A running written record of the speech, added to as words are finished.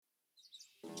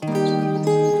Hello,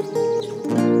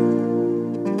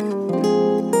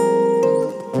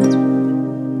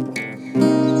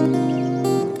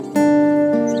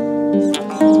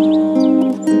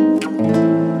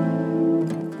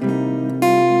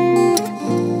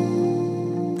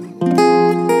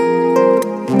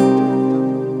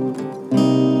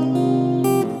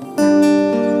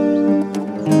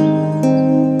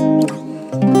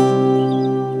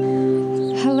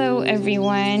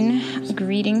 everyone.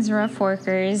 Greetings, rough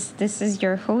workers. This is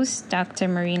your host, Dr.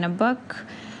 Marina Book.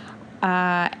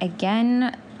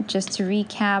 Again, just to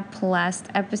recap, last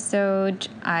episode,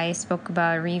 I spoke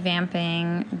about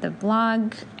revamping the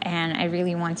blog, and I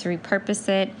really want to repurpose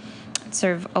it,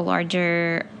 serve a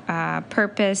larger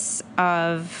purpose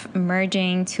of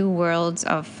merging two worlds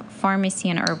of pharmacy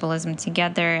and herbalism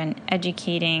together and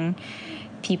educating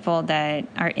people that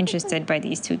are interested by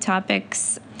these two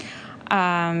topics.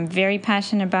 Very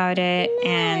passionate about it,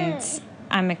 and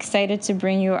I'm excited to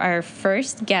bring you our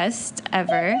first guest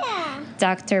ever,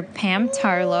 Dr. Pam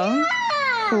Tarlow,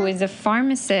 who is a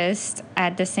pharmacist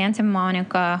at the Santa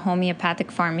Monica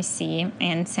Homeopathic Pharmacy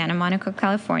in Santa Monica,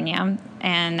 California.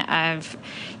 And I've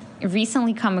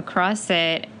recently come across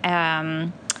it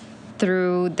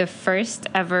through the first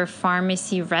ever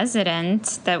pharmacy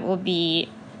resident that will be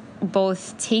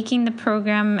both taking the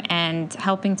program and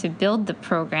helping to build the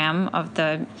program of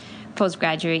the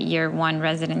postgraduate year one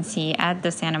residency at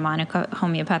the Santa Monica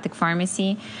Homeopathic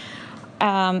Pharmacy.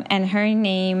 And her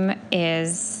name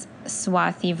is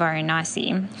Swathi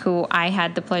Varanasi, who I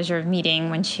had the pleasure of meeting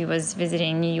when she was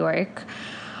visiting New York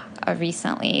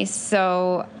recently.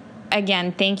 So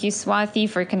again, thank you, Swathi,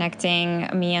 for connecting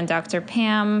me and Dr.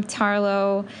 Pam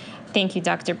Tarlow. Thank you,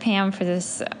 Dr. Pam, for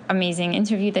this amazing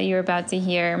interview that you're about to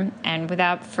hear. And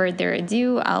without further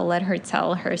ado, I'll let her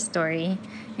tell her story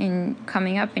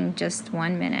coming up in just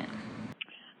 1 minute.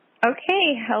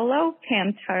 Okay. Hello,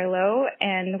 Pam Tarlow,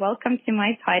 and welcome to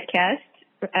my podcast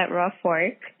at Raw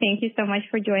Fork. Thank you so much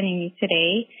for joining me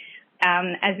today.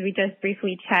 As we just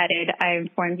briefly chatted, I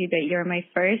informed you that you're my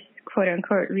first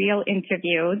quote-unquote real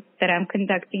interview that I'm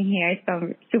conducting here, so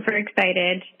I'm super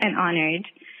excited and honored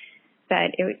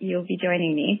that you'll be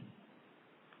joining me.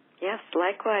 Yes,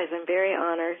 likewise. I'm very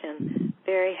honored and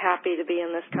very happy to be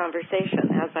in this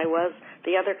conversation, as I was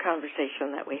the other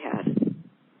conversation that we had.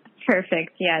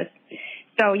 Perfect, yes.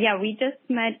 So, we just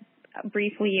met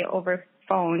briefly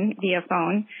via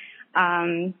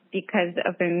phone, because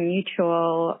of a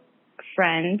mutual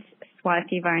friend,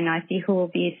 Swathi Varanasi, who will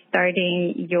be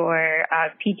starting your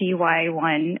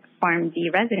PGY1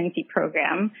 PharmD residency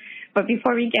program. But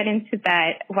before we get into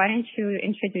that, why don't you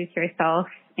introduce yourself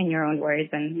in your own words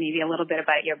and maybe a little bit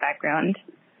about your background?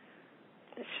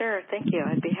 Sure, thank you.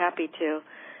 I'd be happy to.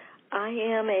 I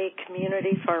am a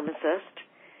community pharmacist,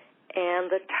 and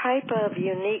the type of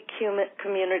unique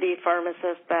community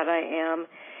pharmacist that I am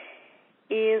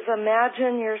is,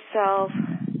 imagine yourself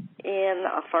in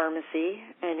a pharmacy,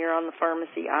 and you're on the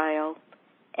pharmacy aisle,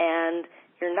 and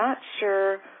you're not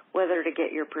sure whether to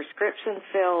get your prescription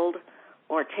filled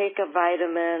or take a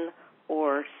vitamin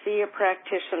or see a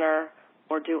practitioner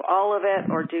or do all of it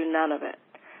or do none of it.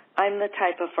 I'm the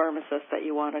type of pharmacist that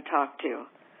you want to talk to.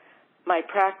 My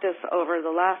practice over the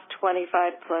last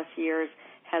 25 plus years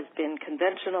has been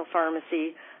conventional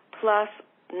pharmacy plus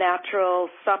natural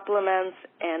supplements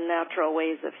and natural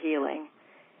ways of healing.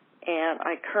 And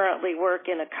I currently work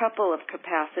in a couple of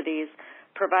capacities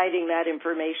providing that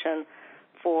information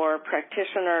for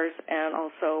practitioners and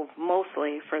also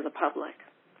mostly for the public.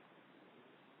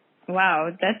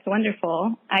 Wow, that's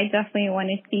wonderful. I definitely want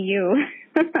to see you.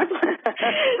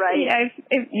 Right. As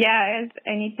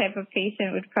any type of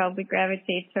patient would probably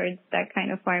gravitate towards that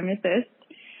kind of pharmacist.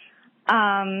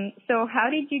 So how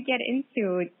did you get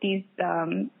into these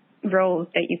roles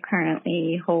that you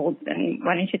currently hold? And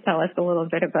why don't you tell us a little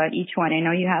bit about each one? I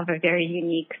know you have a very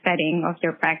unique setting of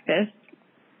your practice.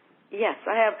 Yes,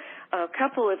 I have a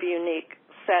couple of unique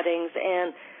settings,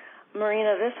 and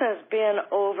Marina, this has been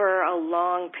over a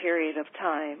long period of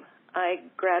time. I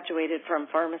graduated from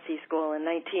pharmacy school in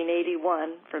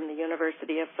 1981 from the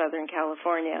University of Southern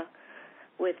California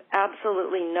with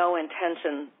absolutely no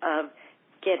intention of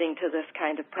getting to this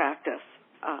kind of practice.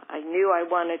 I knew I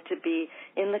wanted to be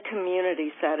in the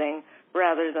community setting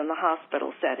rather than the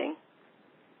hospital setting.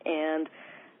 And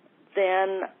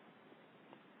then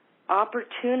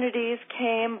opportunities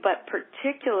came, but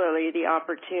particularly the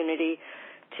opportunity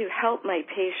to help my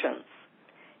patients.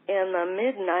 In the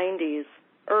mid-90s,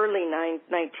 early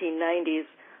 1990s,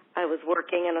 I was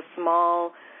working in a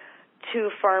small,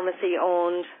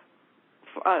 two-pharmacy-owned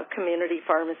community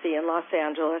pharmacy in Los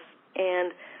Angeles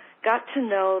and got to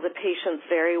know the patients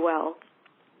very well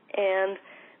and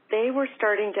they were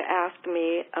starting to ask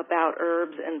me about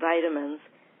herbs and vitamins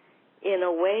in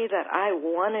a way that I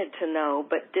wanted to know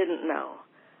but didn't know.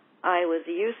 I was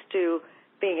used to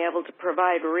being able to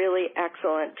provide really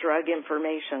excellent drug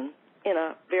information in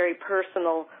a very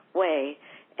personal way,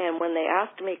 and when they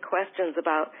asked me questions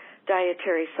about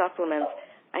dietary supplements,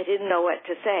 I didn't know what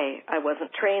to say. I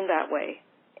wasn't trained that way.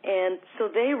 And so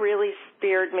they really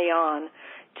spurred me on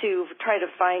to try to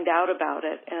find out about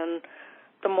it. And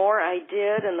the more I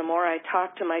did and the more I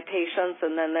talked to my patients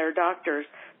and then their doctors,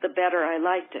 the better I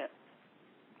liked it.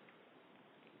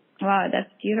 Wow,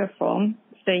 that's beautiful.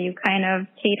 So you kind of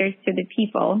catered to the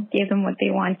people, gave them what they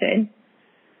wanted.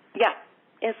 Yeah,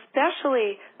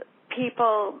 especially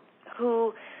people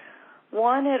who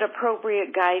wanted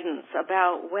appropriate guidance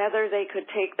about whether they could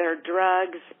take their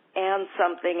drugs and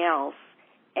something else.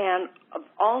 And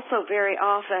also very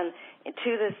often,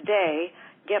 to this day,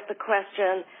 get the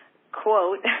question,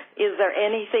 quote, is there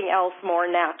anything else more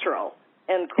natural?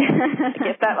 End quote. I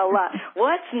get that a lot.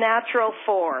 What's natural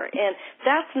for? And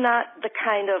that's not the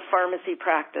kind of pharmacy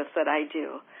practice that I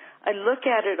do. I look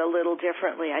at it a little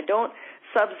differently. I don't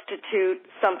substitute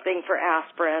something for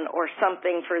aspirin or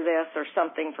something for this or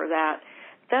something for that.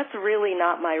 That's really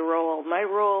not my role. My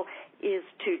role is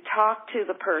to talk to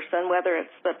the person, whether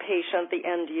it's the patient, the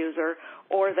end user,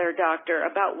 or their doctor,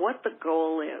 about what the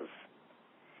goal is,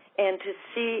 and to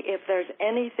see if there's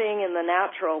anything in the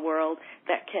natural world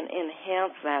that can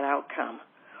enhance that outcome.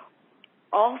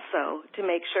 Also, to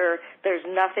make sure there's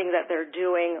nothing that they're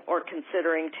doing or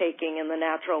considering taking in the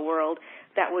natural world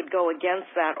that would go against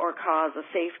that or cause a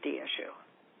safety issue.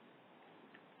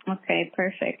 Okay,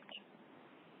 perfect.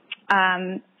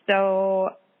 So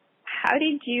how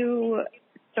did you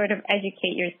sort of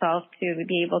educate yourself to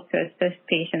be able to assist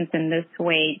patients in this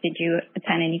way? Did you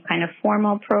attend any kind of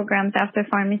formal programs after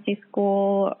pharmacy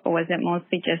school, or was it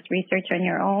mostly just research on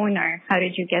your own, or how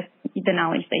did you get the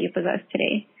knowledge that you possess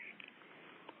today?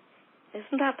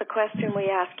 Isn't that the question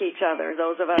we ask each other,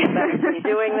 those of us that have been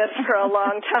doing this for a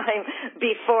long time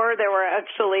before there were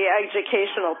actually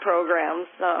educational programs?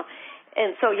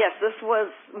 And so, yes, this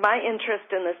was, my interest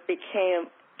in this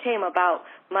came about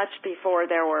much before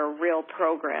there were real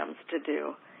programs to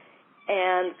do.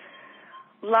 And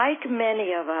like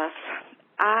many of us,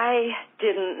 I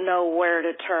didn't know where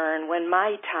to turn when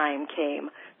my time came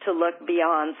to look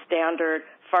beyond standard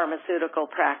pharmaceutical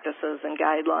practices and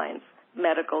guidelines,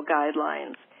 medical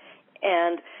guidelines.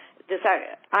 And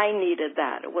I needed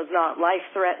that. It was not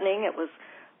life-threatening. It was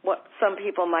what some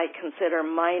people might consider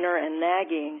minor and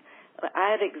nagging.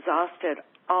 I had exhausted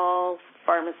all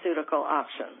pharmaceutical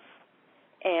options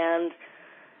and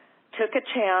took a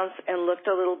chance and looked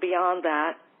a little beyond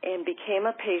that and became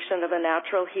a patient of a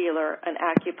natural healer, an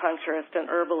acupuncturist, an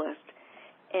herbalist.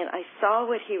 And I saw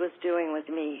what he was doing with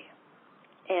me.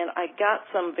 And I got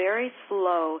some very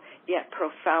slow yet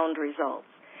profound results.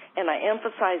 And I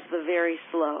emphasize the very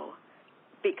slow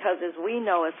because, as we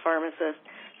know as pharmacists,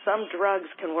 some drugs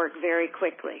can work very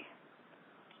quickly.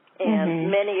 And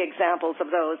many examples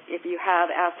of those, if you have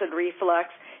acid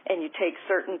reflux and you take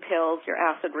certain pills, your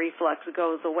acid reflux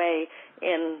goes away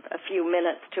in a few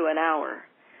minutes to an hour.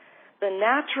 The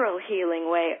natural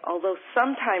healing way, although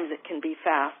sometimes it can be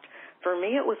fast, for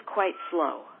me it was quite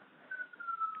slow.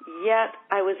 Yet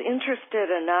I was interested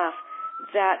enough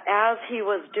that as he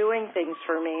was doing things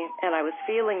for me and I was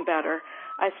feeling better,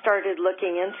 I started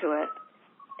looking into it.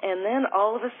 And then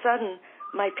all of a sudden,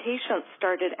 my patients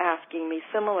started asking me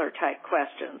similar type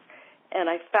questions,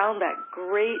 and I found that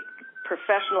great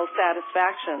professional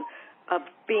satisfaction of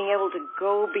being able to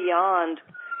go beyond,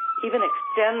 even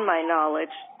extend my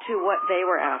knowledge to what they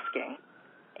were asking.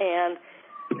 And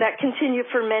that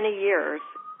continued for many years.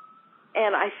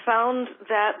 And I found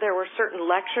that there were certain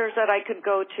lectures that I could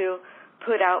go to,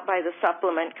 put out by the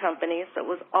supplement companies. That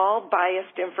was all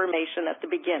biased information at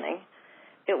the beginning.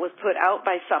 It was put out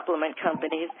by supplement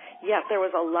companies, yet there was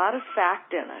a lot of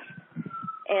fact in it.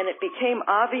 And it became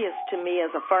obvious to me as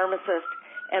a pharmacist,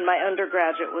 and my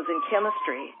undergraduate was in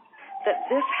chemistry, that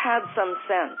this had some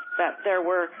sense, that there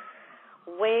were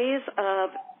ways of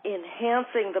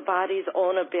enhancing the body's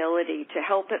own ability to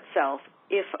help itself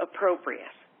if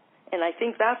appropriate. And I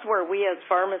think that's where we as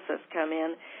pharmacists come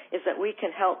in, is that we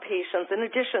can help patients, in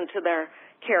addition to their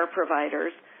care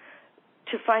providers,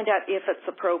 to find out if it's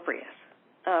appropriate.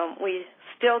 We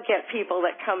still get people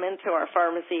that come into our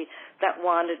pharmacy that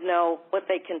want to know what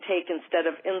they can take instead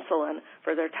of insulin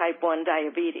for their type 1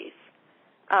 diabetes.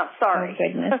 Sorry. Oh,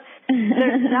 goodness.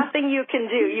 There's nothing you can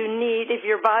do. You need, if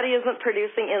your body isn't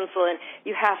producing insulin,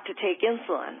 you have to take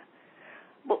insulin.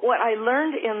 But what I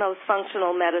learned in those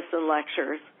functional medicine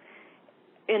lectures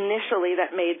initially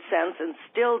that made sense and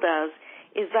still does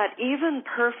is that even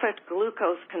perfect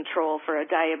glucose control for a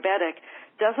diabetic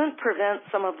doesn't prevent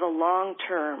some of the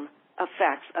long-term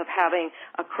effects of having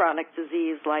a chronic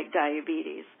disease like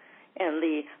diabetes. And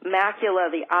the macula,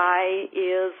 the eye,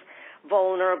 is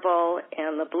vulnerable,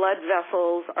 and the blood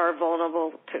vessels are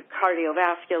vulnerable to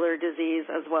cardiovascular disease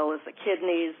as well as the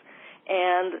kidneys,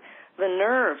 and the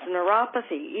nerves,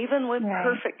 neuropathy, even with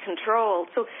perfect control.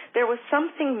 So there was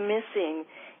something missing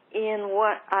in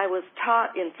what I was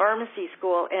taught in pharmacy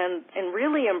school and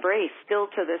really embraced still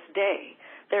to this day.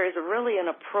 There is really an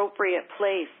appropriate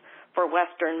place for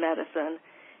Western medicine,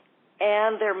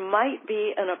 and there might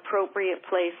be an appropriate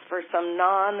place for some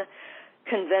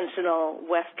non-conventional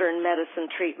Western medicine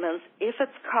treatments if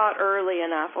it's caught early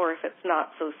enough or if it's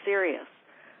not so serious.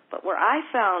 But where I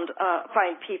find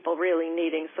people really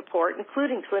needing support,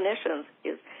 including clinicians,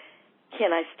 is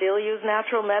can I still use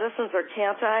natural medicines or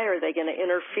can't I? Are they going to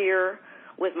interfere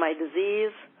with my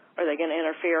disease? Are they going to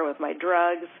interfere with my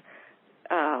drugs?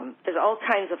 There's all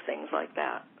kinds of things like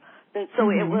that. And so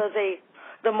it was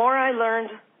the more I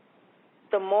learned,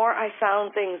 the more I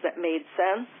found things that made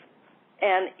sense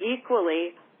and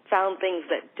equally found things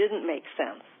that didn't make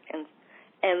sense.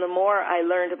 And the more I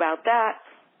learned about that,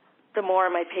 the more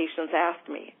my patients asked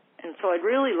me. And so I'd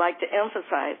really like to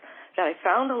emphasize that I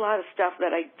found a lot of stuff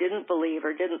that I didn't believe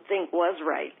or didn't think was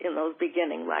right in those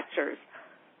beginning lectures.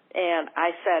 And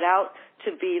I set out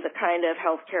to be the kind of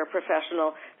healthcare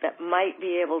professional that might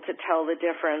be able to tell the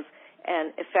difference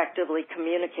and effectively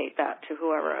communicate that to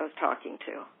whoever I was talking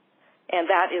to.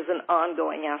 And that is an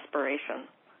ongoing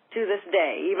aspiration to this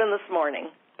day, even this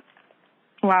morning.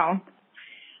 Wow.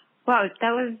 Wow,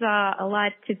 that was a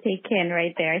lot to take in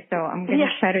right there. So I'm going to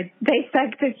try to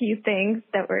dissect a few things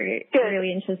that were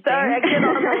really interesting. Sorry, I get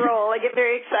on the roll. I get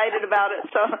very excited about it.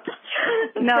 So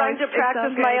I'm trying to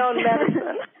practice my own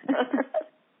medicine.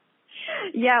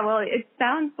 Yeah, well, it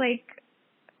sounds like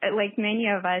many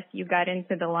of us, you got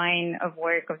into the line of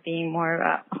work of being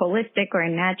more holistic or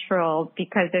natural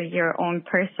because of your own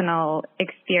personal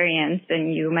experience.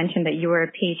 And you mentioned that you were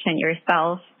a patient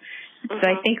yourself. So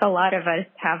I think a lot of us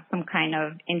have some kind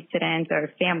of incident or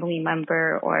family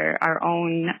member or our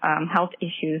own health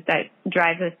issues that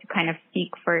drive us to kind of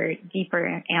seek for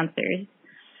deeper answers.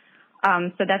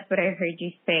 So that's what I heard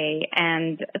you say.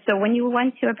 And so when you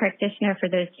went to a practitioner for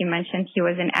this, you mentioned he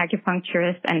was an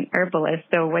acupuncturist and herbalist.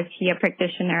 So was he a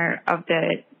practitioner of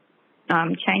the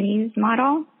Chinese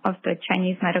model, of the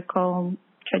Chinese medical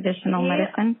traditional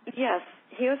medicine? Yes.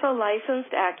 He was a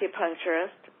licensed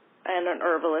acupuncturist and an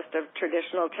herbalist of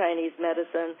traditional Chinese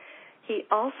medicine. He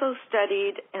also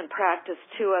studied and practiced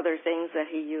two other things that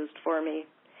he used for me.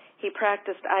 He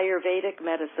practiced Ayurvedic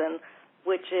medicine,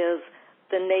 which is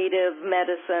the native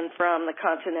medicine from the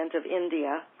continent of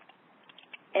India.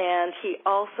 And he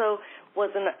also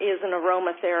is an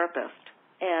aromatherapist.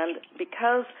 And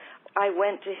because I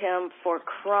went to him for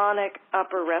chronic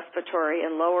upper respiratory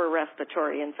and lower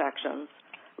respiratory infections,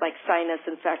 like sinus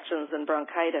infections and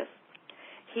bronchitis,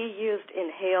 he used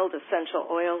inhaled essential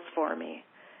oils for me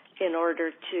in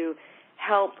order to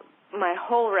help my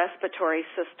whole respiratory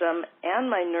system and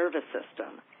my nervous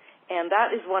system. And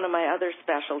that is one of my other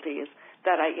specialties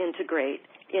that I integrate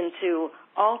into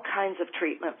all kinds of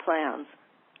treatment plans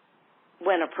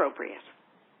when appropriate.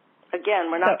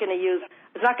 Again,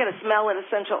 it's not going to smell an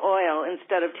essential oil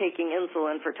instead of taking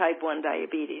insulin for type 1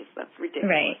 diabetes. That's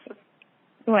ridiculous. Right.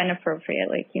 When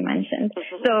appropriate, like you mentioned.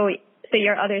 So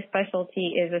your other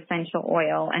specialty is essential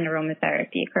oil and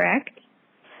aromatherapy, correct?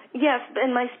 Yes,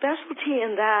 and my specialty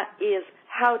in that is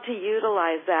how to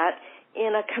utilize that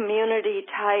in a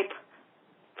community-type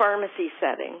pharmacy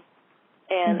setting.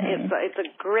 And it's a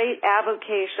great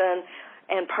avocation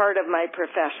and part of my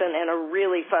profession and a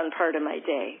really fun part of my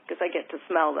day because I get to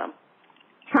smell them.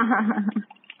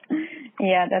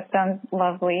 Yeah, that sounds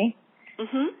lovely.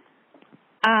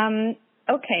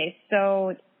 Okay,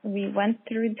 so we went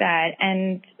through that.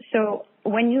 And so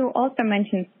when you also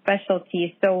mentioned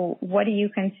specialties, so what do you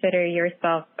consider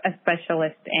yourself a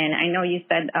specialist in? I know you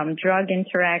said drug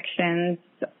interactions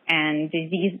and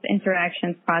disease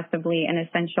interactions possibly and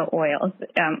essential oils.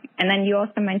 And then you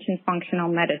also mentioned functional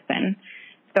medicine.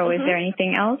 So is there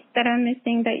anything else that I'm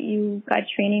missing that you got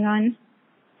training on?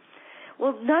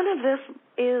 Well, none of this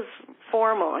is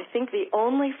formal. I think the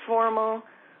only formal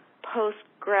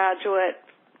postgraduate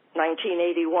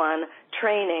 1981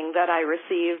 training that I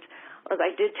received was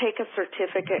I did take a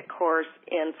certificate course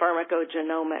in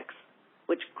pharmacogenomics,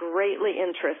 which greatly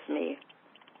interests me.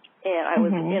 And I was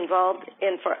involved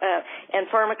in, and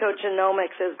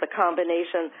pharmacogenomics is the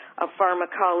combination of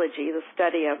pharmacology, the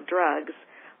study of drugs,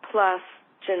 plus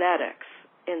genetics.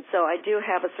 And so I do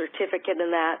have a certificate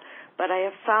in that, but I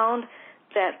have found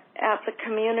that at the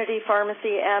community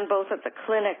pharmacy and both at the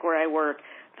clinic where I work,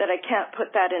 that I can't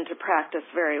put that into practice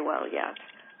very well yet,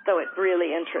 though it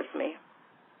really interests me.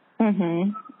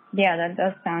 Mhm. Yeah, that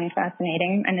does sound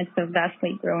fascinating, and it's a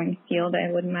vastly growing field,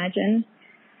 I would imagine.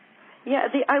 Yeah,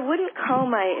 I wouldn't call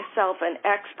myself an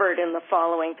expert in the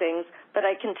following things, but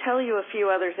I can tell you a few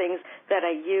other things that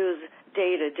I use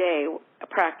day to day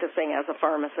practicing as a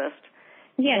pharmacist.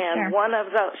 Yeah, and sure.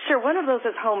 one of those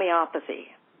is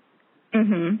homeopathy.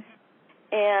 Mhm.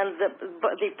 And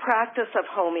the practice of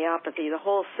homeopathy, the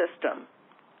whole system,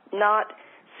 not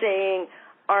saying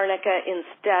arnica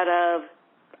instead of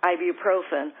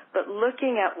ibuprofen, but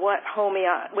looking at what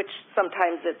which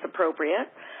sometimes it's appropriate,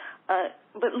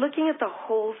 but looking at the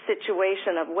whole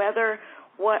situation of whether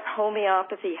what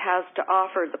homeopathy has to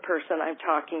offer the person I'm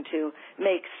talking to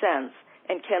makes sense,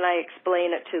 and can I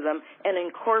explain it to them and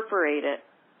incorporate it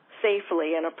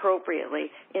safely and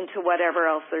appropriately into whatever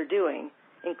else they're doing,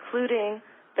 including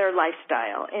their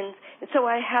lifestyle. And so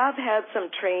I have had some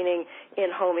training in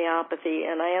homeopathy,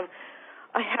 and I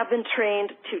have been trained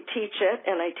to teach it,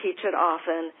 and I teach it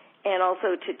often, and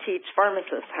also to teach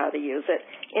pharmacists how to use it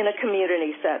in a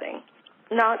community setting,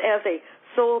 not as a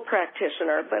sole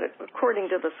practitioner, but according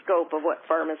to the scope of what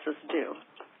pharmacists do.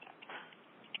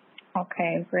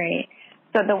 Okay, great.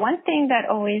 So the one thing that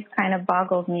always kind of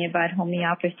boggles me about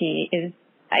homeopathy is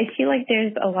I feel like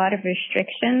there's a lot of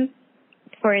restrictions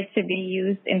for it to be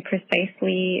used in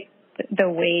precisely the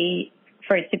way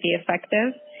for it to be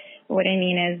effective. What I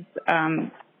mean is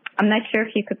I'm not sure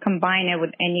if you could combine it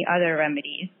with any other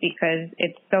remedies because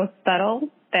it's so subtle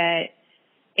that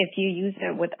if you use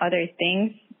it with other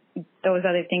things, those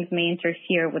other things may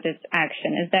interfere with its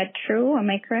action. Is that true? Am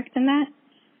I correct in that?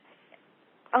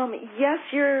 Yes,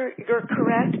 you're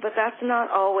correct, but that's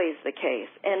not always the case,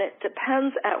 and it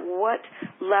depends at what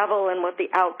level and what the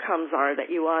outcomes are that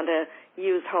you want to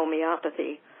use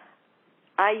homeopathy.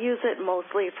 I use it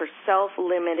mostly for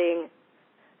self-limiting,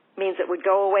 means it would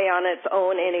go away on its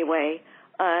own anyway,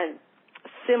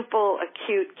 simple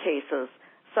acute cases.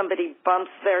 Somebody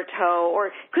bumps their toe,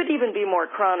 or could even be more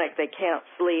chronic, they can't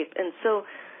sleep, and so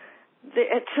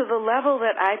to the level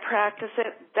that I practice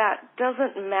it, that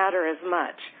doesn't matter as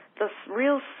much. The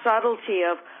real subtlety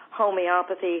of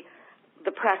homeopathy,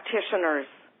 the practitioners,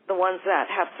 the ones that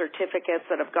have certificates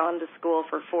that have gone to school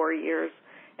for 4 years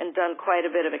and done quite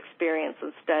a bit of experience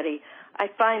and study, I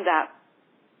find that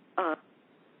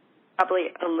probably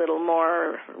a little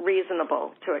more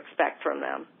reasonable to expect from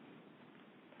them.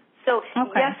 So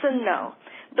yes and no.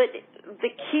 But the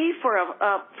key for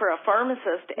a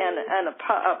pharmacist and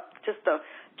just the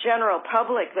general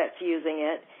public that's using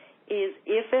it is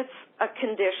if it's a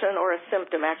condition or a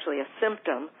symptom, actually a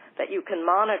symptom that you can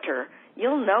monitor,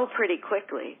 you'll know pretty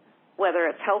quickly whether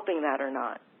it's helping that or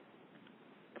not.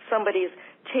 If somebody's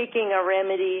taking a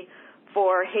remedy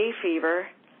for hay fever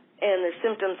and their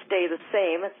symptoms stay the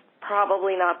same, it's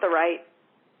probably not the right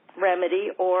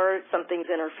remedy or something's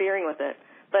interfering with it.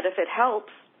 But if it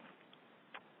helps,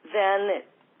 then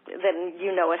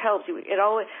you know it helps you.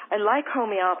 I like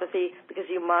homeopathy because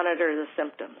you monitor the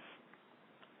symptoms.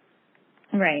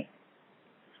 Right.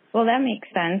 Well, that makes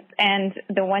sense. And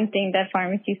the one thing that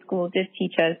pharmacy school did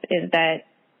teach us is that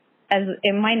as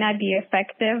it might not be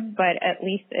effective, but at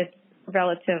least it's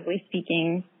relatively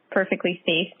speaking perfectly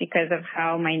safe because of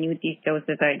how minute these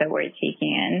doses are that we're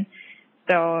taking in.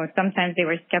 So sometimes they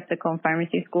were skeptical in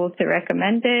pharmacy school to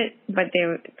recommend it, but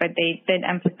they did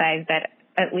emphasize that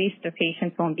at least the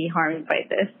patients won't be harmed by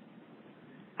this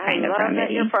kind of remedy. I love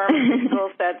that your pharmacy school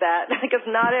said that, because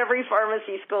not every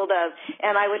pharmacy school does,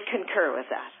 and I would concur with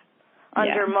that.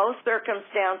 Under most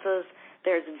circumstances,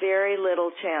 there's very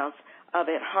little chance of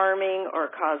it harming or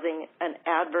causing an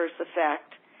adverse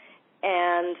effect,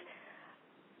 and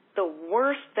the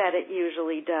worst that it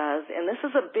usually does, and this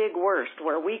is a big worst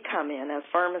where we come in as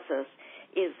pharmacists,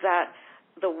 is that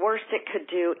the worst it could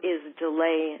do is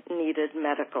delay needed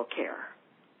medical care.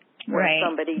 Where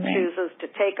somebody chooses to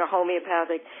take a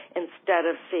homeopathic instead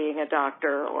of seeing a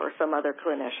doctor or some other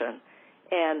clinician.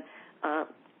 And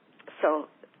so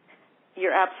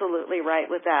you're absolutely right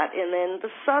with that. And then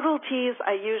the subtleties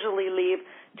I usually leave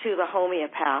to the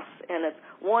homeopaths, and it's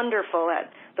wonderful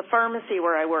at the pharmacy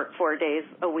where I work 4 days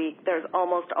a week. There's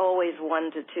almost always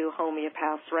 1 to 2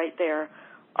 homeopaths right there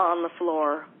on the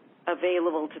floor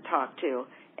available to talk to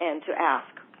and to ask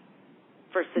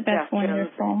for suggestions. That's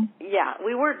wonderful. Yeah,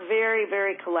 we work very,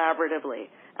 very collaboratively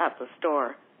at the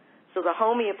store. So the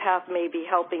homeopath may be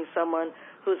helping someone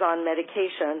who's on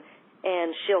medication,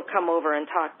 and she'll come over and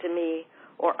talk to me,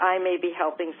 or I may be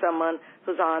helping someone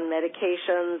who's on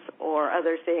medications or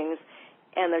other things,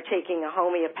 and they're taking a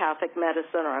homeopathic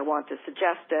medicine, or I want to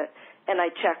suggest it, and I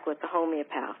check with the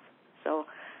homeopath. So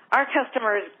our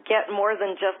customers get more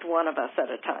than just one of us at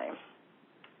a time.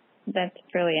 That's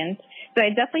brilliant. So I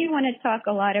definitely want to talk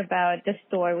a lot about the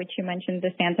store, which you mentioned, the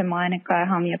Santa Monica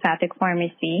Homeopathic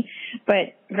Pharmacy.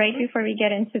 But right before we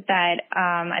get into that,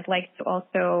 I'd like to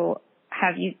also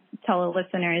have you tell the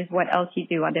listeners what else you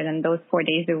do other than those 4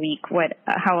 days a week,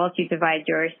 how else you divide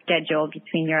your schedule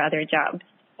between your other jobs.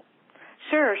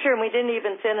 Sure. And we didn't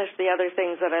even finish the other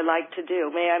things that I like to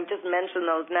do. May I just mention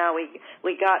those now?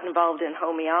 We got involved in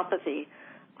homeopathy.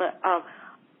 But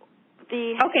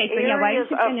okay, so why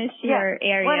don't you finish your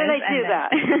areas? Why don't I do that?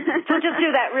 So just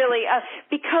do that really,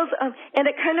 because, and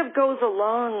it kind of goes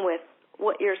along with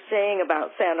what you're saying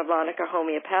about Santa Monica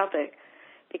Homeopathic,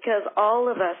 because all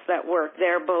of us that work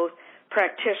there, both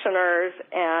practitioners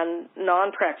and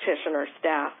non-practitioner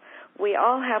staff, we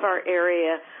all have our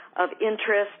area of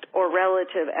interest or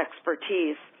relative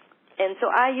expertise. And so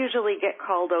I usually get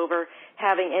called over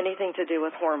having anything to do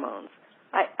with hormones.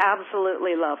 I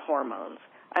absolutely love hormones.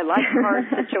 I like hard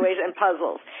situations and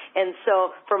puzzles. And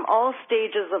so from all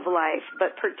stages of life,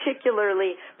 but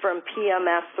particularly from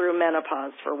PMS through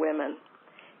menopause for women.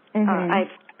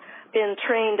 I've been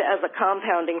trained as a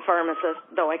compounding pharmacist,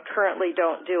 though I currently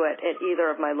don't do it at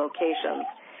either of my locations.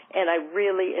 And I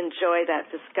really enjoy that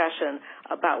discussion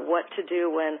about what to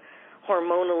do when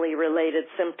hormonally related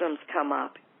symptoms come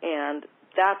up. And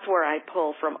that's where I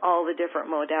pull from all the different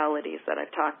modalities that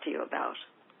I've talked to you about.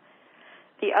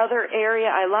 The other area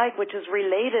I like, which is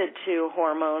related to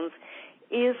hormones,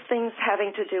 is things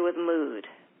having to do with mood,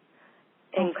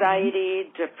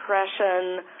 anxiety,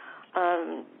 depression,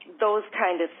 those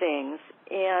kind of things,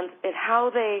 and how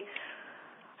they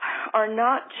are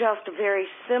not just very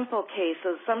simple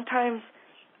cases. Sometimes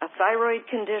a thyroid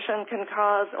condition can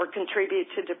cause or contribute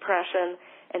to depression,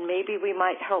 and maybe we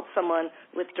might help someone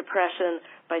with depression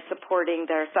by supporting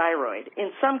their thyroid.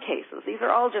 In some cases, these are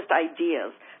all just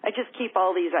ideas. I just keep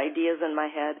all these ideas in my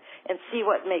head and see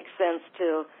what makes sense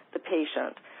to the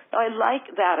patient. Now, I like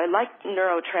that. I like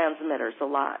neurotransmitters a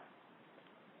lot.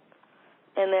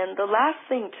 And then the last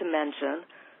thing to mention,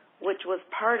 which was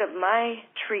part of my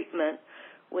treatment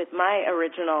with my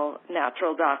original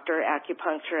natural doctor,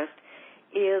 acupuncturist,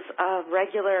 is a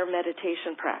regular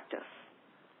meditation practice.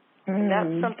 And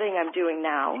that's something I'm doing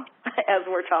now as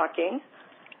we're talking.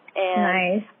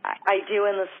 And I do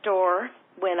in the store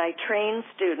when I train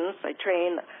students. I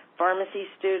train pharmacy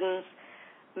students,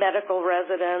 medical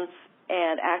residents,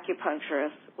 and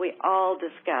acupuncturists. We all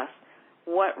discuss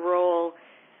what role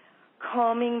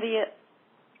calming the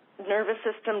nervous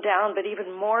system down, but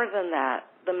even more than that,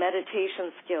 the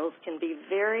meditation skills can be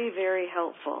very, very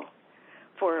helpful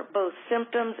for both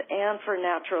symptoms and for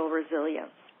natural resilience.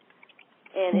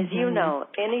 And as you know,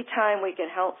 any time we can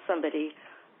help somebody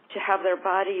to have their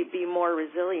body be more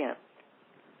resilient,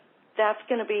 that's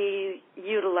going to be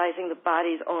utilizing the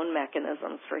body's own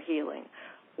mechanisms for healing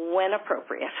when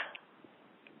appropriate.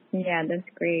 Yeah, that's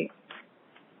great.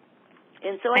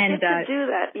 And so I get to do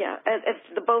that,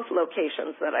 at the both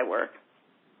locations that I work.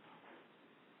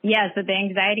 Yeah, so the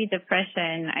anxiety,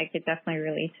 depression, I could definitely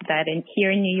relate to that. And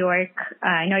here in New York,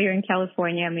 I know you're in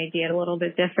California, maybe a little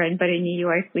bit different, but in New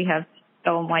York we have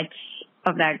so much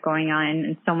of that going on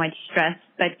and so much stress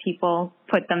that people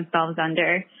put themselves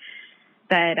under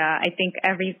that I think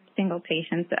every single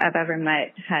patient I've ever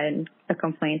met had a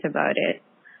complaint about it.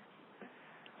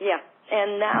 Yeah,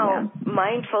 and now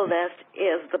mindfulness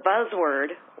is the buzzword.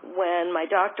 When my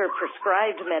doctor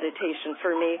prescribed meditation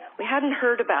for me, we hadn't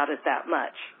heard about it that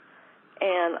much.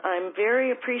 And I'm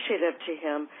very appreciative to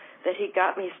him that he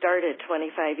got me started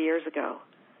 25 years ago.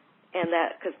 And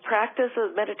that, because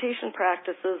meditation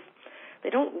practices,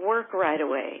 they don't work right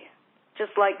away.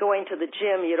 Just like going to the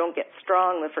gym, you don't get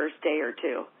strong the first day or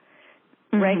two.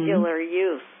 Regular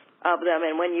use of them,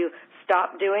 and when you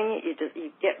stop doing it,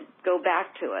 you go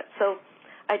back to it. So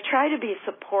I try to be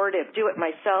supportive, do it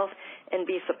myself, and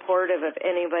be supportive of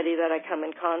anybody that I come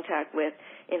in contact with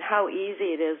in how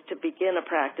easy it is to begin a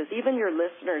practice. Even your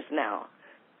listeners now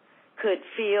could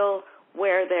feel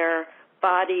where their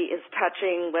body is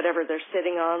touching whatever they're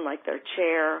sitting on, like their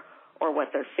chair, or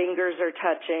what their fingers are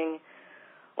touching,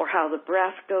 or how the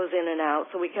breath goes in and out.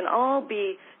 So we can all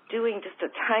be doing just a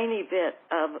tiny bit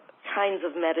of kinds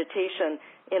of meditation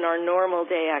in our normal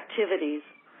day activities,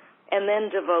 and then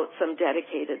devote some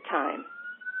dedicated time.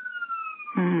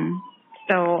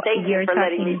 So thank you for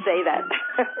letting me say that.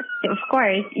 Of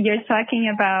course. You're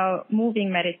talking about moving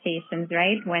meditations,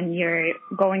 right? When you're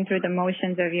going through the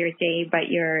motions of your day, but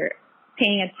you're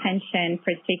paying attention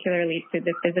particularly to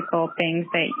the physical things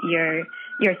that your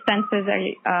senses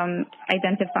are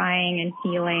identifying and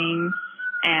feeling,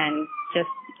 and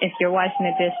just if you're washing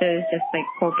the dishes, just like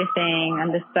focusing on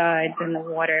the suds and the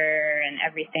water and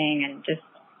everything, and just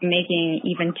making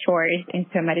even chores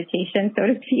into meditation, so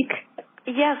to speak.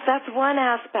 Yes, that's one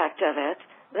aspect of it.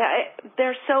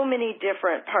 There's so many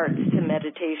different parts to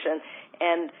meditation,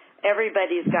 and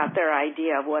everybody's got their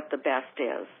idea of what the best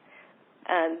is.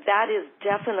 And that is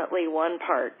definitely one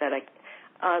part that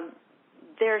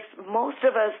there's most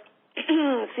of us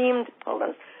seem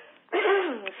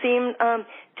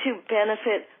to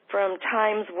benefit from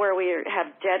times where we have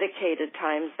dedicated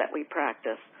times that we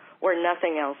practice, where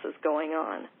nothing else is going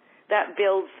on. That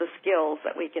builds the skills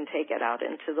that we can take it out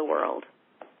into the world.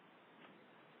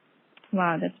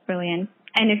 Wow, that's brilliant.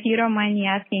 And if you don't mind me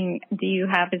asking, do you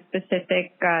have a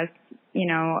specific,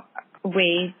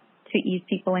 way to ease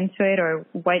people into it, or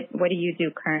what do you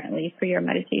do currently for your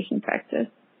meditation practice?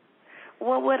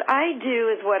 Well, what I do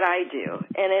is what I do,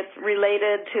 and it's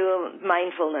related to a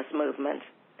mindfulness movement.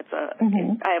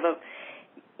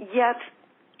 Yet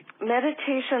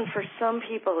meditation for some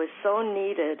people is so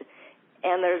needed,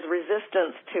 and there's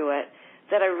resistance to it,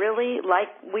 that I really, like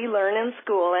we learn in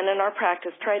school and in our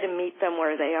practice, try to meet them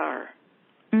where they are.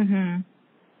 Mm-hmm.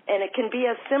 And it can be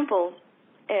as simple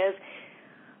as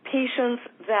patients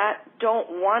that don't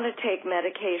want to take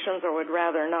medications or would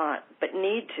rather not, but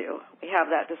need to. We have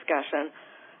that discussion.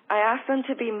 I ask them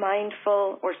to be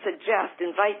mindful, or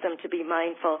invite them to be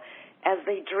mindful as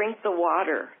they drink the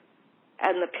water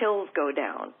and the pills go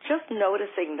down. Just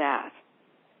noticing that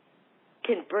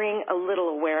can bring a little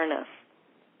awareness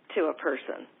to a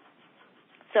person.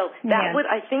 So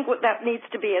I think that needs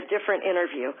to be a different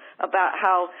interview about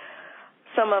how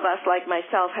some of us, like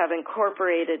myself, have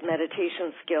incorporated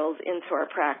meditation skills into our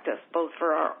practice, both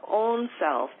for our own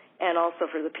self and also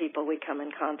for the people we come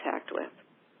in contact with.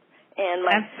 And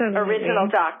my original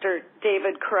doctor,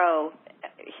 David Crow,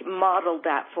 he modeled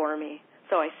that for me.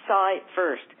 So I saw it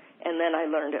first, and then I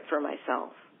learned it for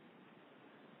myself.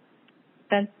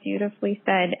 That's beautifully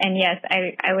said. And yes,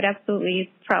 I would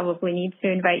absolutely probably need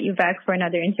to invite you back for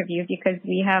another interview, because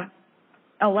we have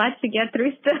a lot to get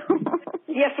through still.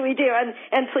 Yes, we do.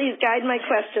 And please guide my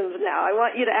questions now. I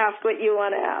want you to ask what you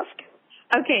want to ask.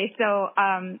 Okay, so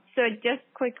just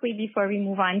quickly before we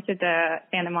move on to the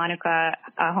Santa Monica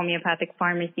homeopathic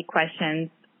pharmacy questions,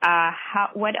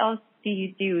 what else do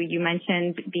you do? You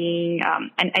mentioned being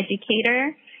an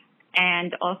educator,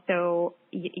 and also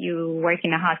you work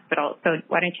in a hospital. So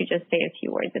why don't you just say a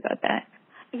few words about that?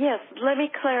 Yes, let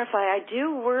me clarify. I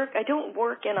don't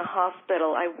work in a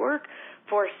hospital. I work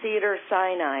for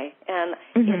Cedars-Sinai, and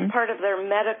it's part of their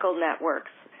medical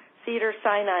networks.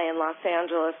 Cedars-Sinai in Los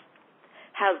Angeles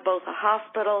has both a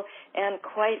hospital and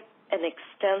quite an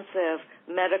extensive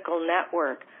medical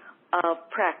network of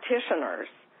practitioners,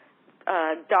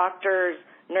 doctors,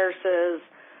 nurses,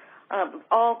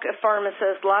 all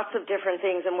pharmacists, lots of different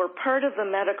things, and we're part of the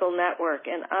medical network,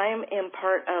 and I'm in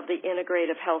part of the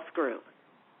Integrative Health Group.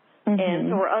 And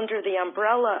so we're under the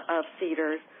umbrella of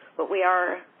Cedars, but we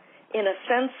are, in a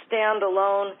sense,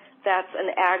 standalone. That's an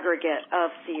aggregate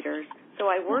of Cedars. So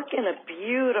I work in a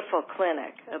beautiful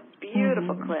clinic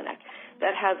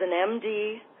that has an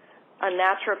MD, a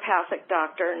naturopathic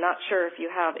doctor. Not sure if you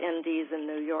have MDs in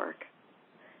New York.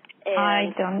 And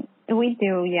I don't. We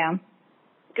do, yeah.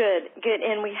 Good.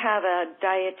 And we have a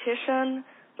dietitian,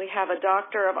 we have a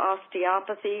doctor of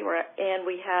osteopathy, and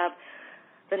we have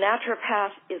the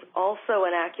naturopath is also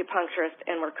an acupuncturist,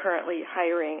 and we're currently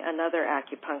hiring another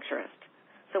acupuncturist.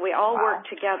 So we all work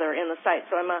together in the site.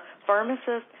 So I'm a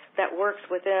pharmacist that works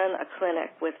within a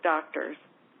clinic with doctors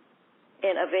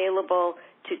and available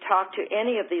to talk to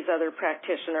any of these other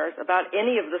practitioners about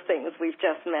any of the things we've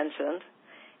just mentioned,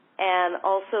 and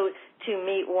also to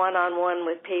meet one-on-one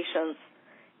with patients,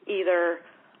 either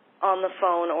on the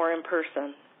phone or in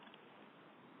person.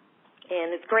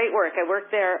 And it's great work. I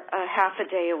work there half a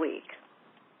day a week.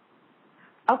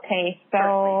 Okay,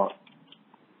 so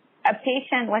a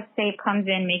patient, let's say, comes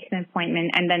in, makes an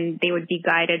appointment, and then they would be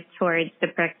guided towards the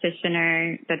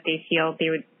practitioner that they feel they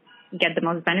would get the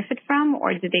most benefit from,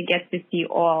 or do they get to see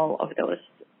all of those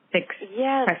 6 practitioners?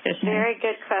 Yes, very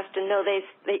good question. No,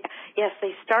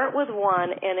 they start with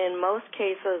one, and in most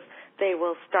cases they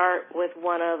will start with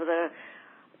one of the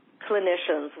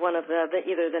clinicians, one of the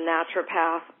either the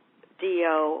naturopath,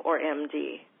 DO, or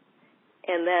MD.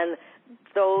 And then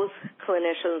those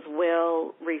clinicians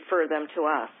will refer them to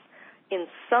us. In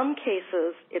some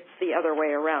cases, it's the other way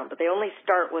around, but they only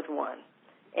start with one.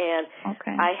 And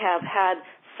I have had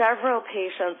several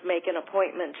patients make an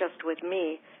appointment just with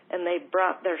me, and they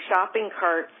brought their shopping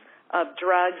carts of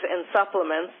drugs and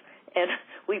supplements, and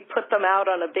we put them out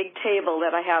on a big table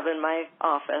that I have in my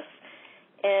office.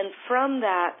 And from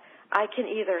that, I can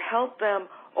either help them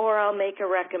or I'll make a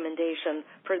recommendation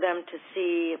for them to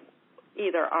see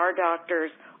either our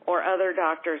doctors or other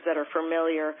doctors that are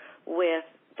familiar with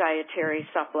dietary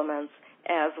supplements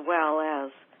as well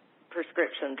as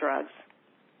prescription drugs.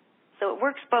 So it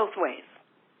works both ways.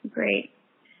 Great.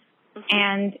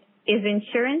 And is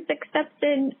insurance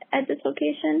accepted at this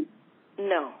location?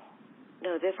 No.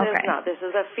 No, this is not. This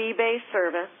is a fee-based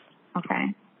service.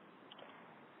 Okay.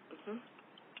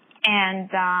 And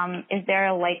is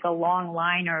there like a long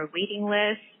line or a waiting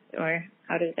list, or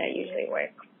how does that usually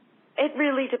work? It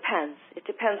really depends. It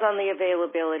depends on the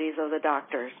availabilities of the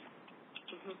doctors.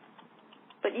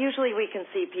 But usually we can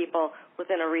see people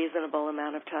within a reasonable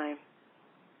amount of time.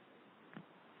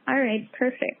 All right,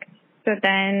 perfect. So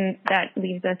then that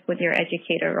leaves us with your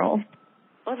educator role.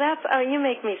 Well, you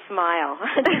make me smile.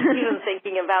 Just even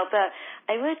thinking about that.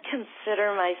 I do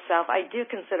consider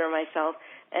myself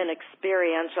an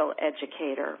experiential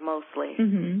educator mostly.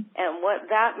 And what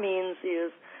that means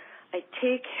is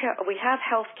we have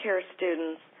healthcare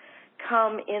students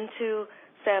come into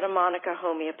Santa Monica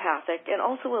Homeopathic and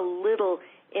also a little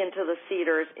into the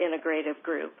Cedars Integrative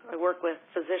group. I work with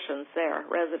physicians there,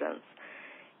 residents.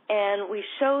 And we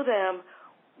show them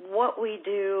what we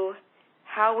do,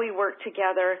 how we work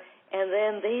together, and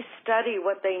then they study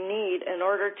what they need in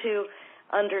order to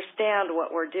understand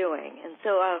what we're doing. And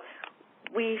so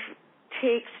we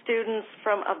take students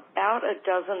from about a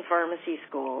dozen pharmacy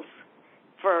schools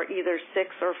for either 6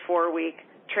 or 4 week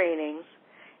trainings.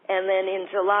 And then in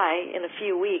July, in a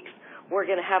few weeks, we're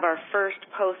going to have our first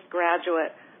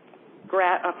postgraduate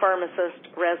pharmacist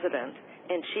resident,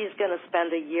 and she's going to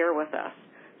spend a year with us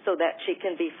so that she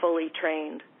can be fully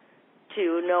trained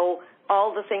to know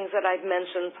all the things that I've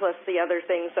mentioned plus the other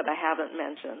things that I haven't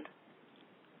mentioned.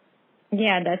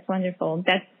 Yeah, that's wonderful.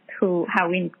 That's how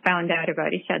we found out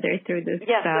about each other through this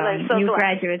new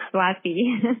graduate,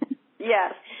 Swati.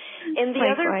 Yes. And the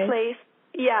other place,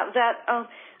 that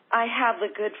I have the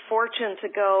good fortune to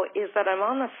go is that I'm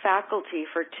on the faculty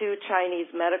for 2 Chinese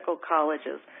medical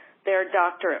colleges, their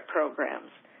doctorate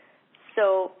programs.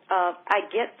 So I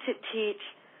get to teach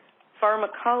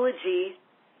pharmacology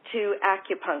to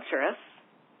acupuncturists,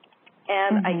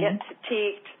 and I get to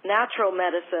teach natural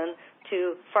medicine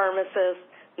to pharmacists,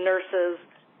 nurses,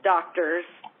 doctors,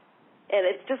 and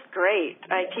it's just great.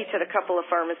 I teach at a couple of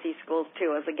pharmacy schools,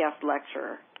 too, as a guest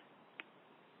lecturer.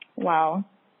 Wow.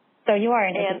 So you are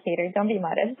an educator. Don't be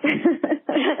modest.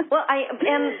 Well,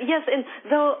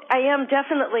 though I am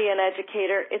definitely an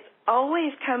educator, it's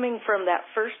always coming from that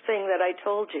first thing that I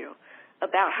told you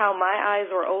about how my eyes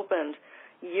were opened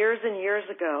years and years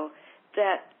ago,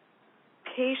 that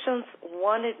patients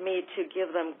wanted me to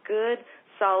give them good,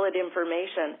 solid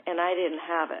information, and I didn't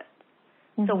have it.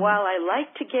 So while I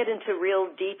like to get into real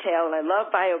detail, and I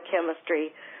love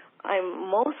biochemistry, I'm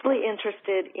mostly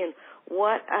interested in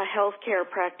what a healthcare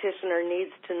practitioner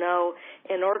needs to know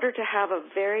in order to have a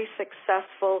very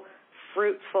successful,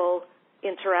 fruitful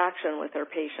interaction with their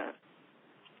patient.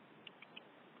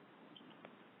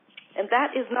 And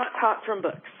that is not taught from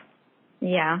books.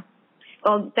 Yeah.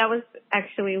 Well, that was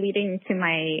actually leading to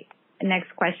my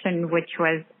next question, which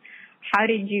was, how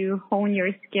did you hone your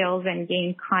skills and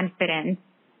gain confidence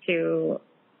to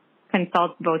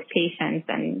consult both patients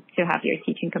and to have your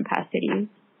teaching capacity?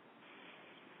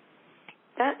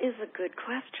 That is a good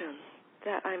question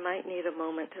that I might need a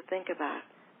moment to think about.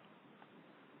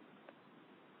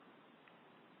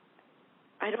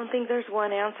 I don't think there's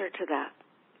one answer to that.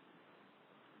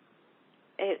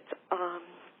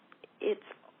 It's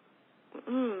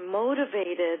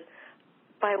motivated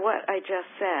by what I just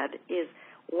said, is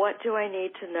what do I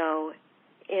need to know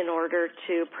in order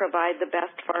to provide the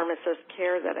best pharmacist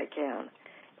care that I can.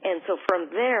 And so from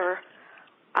there,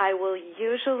 I will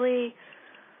usually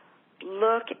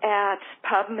look at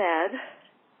PubMed,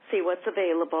 see what's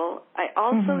available. I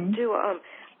also do,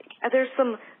 there's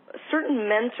some certain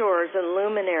mentors and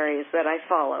luminaries that I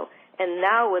follow. And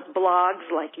now with blogs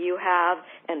like you have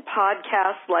and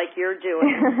podcasts like you're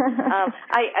doing,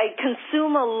 I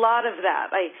consume a lot of that.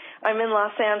 I'm in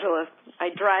Los Angeles. I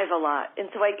drive a lot. And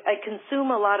so I consume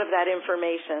a lot of that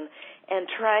information and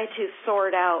try to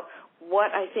sort out what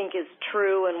I think is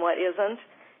true and what isn't,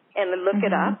 and then look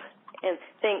it up. And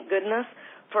thank goodness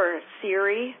for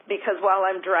Siri, because while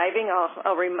I'm driving,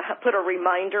 I'll put a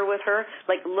reminder with her,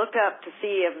 like look up to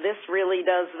see if this really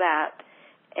does that.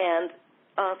 And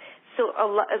So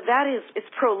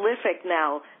it's prolific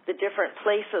now, the different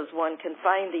places one can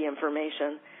find the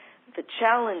information. The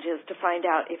challenge is to find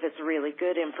out if it's really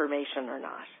good information or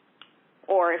not,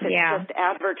 or if it's just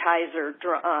advertiser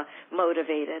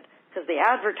motivated, because the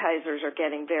advertisers are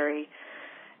getting very,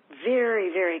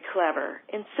 very, very clever.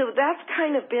 And so that's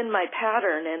kind of been my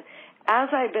pattern. And as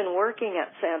I've been working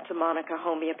at Santa Monica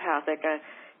Homeopathic, I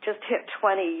just hit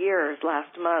 20 years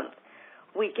last month,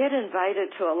 we get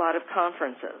invited to a lot of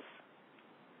conferences.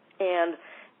 And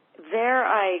there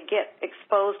I get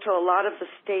exposed to a lot of the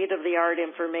state-of-the-art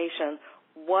information,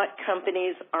 what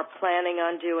companies are planning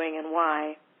on doing and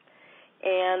why.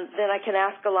 And then I can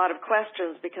ask a lot of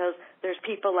questions because there's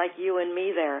people like you and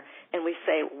me there, and we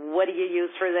say, what do you use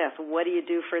for this? What do you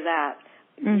do for that?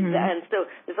 Mm-hmm. And so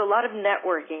there's a lot of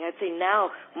networking. I'd say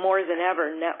now more than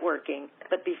ever networking.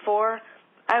 But before,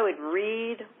 I would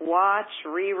read, watch,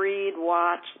 reread,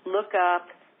 watch, look up,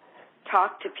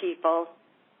 talk to people.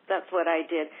 That's what I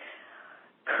did.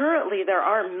 Currently, there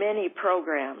are many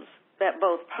programs that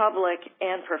both public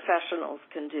and professionals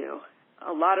can do.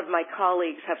 A lot of my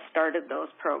colleagues have started those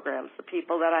programs, the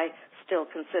people that I still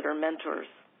consider mentors.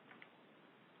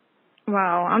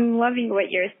 Wow, I'm loving what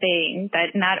you're saying,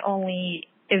 that not only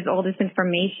is all this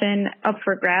information up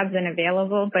for grabs and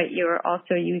available, but you're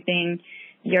also using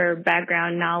your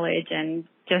background knowledge and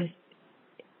just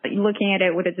looking at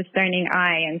it with a discerning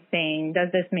eye and saying,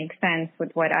 does this make sense with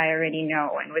what I already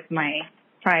know and with my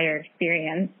prior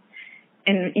experience?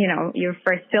 And, you're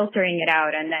first filtering it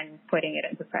out and then putting it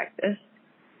into practice.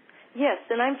 Yes,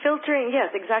 and I'm filtering,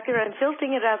 yes, exactly right. I'm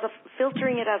filtering it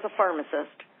as a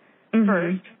pharmacist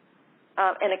first,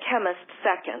 and a chemist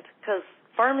second, because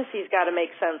pharmacy's got to make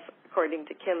sense according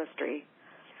to chemistry.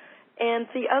 And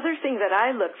the other thing that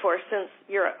I look for, since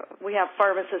we have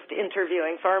pharmacists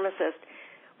interviewing pharmacists,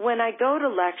 when I go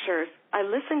to lectures, I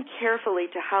listen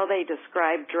carefully to how they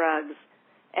describe drugs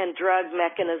and drug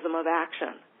mechanism of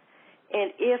action.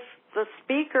 And if the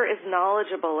speaker is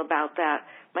knowledgeable about that,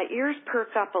 my ears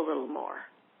perk up a little more.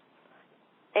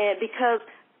 And because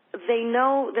they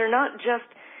know they're not just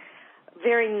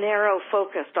very narrow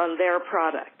focused on their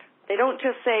product. They don't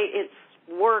just say it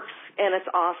works and it's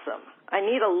awesome. I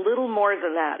need a little more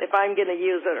than that if I'm going to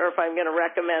use it or if I'm going to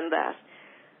recommend that.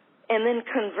 And then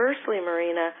conversely,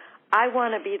 Marina, I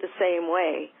want to be the same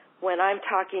way when I'm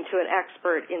talking to an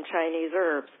expert in Chinese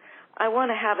herbs. I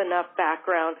want to have enough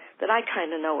background that I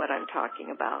kind of know what I'm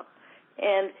talking about.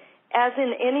 And as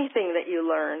in anything that you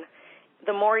learn,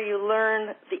 the more you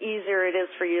learn, the easier it is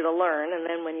for you to learn. And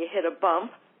then when you hit a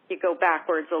bump, you go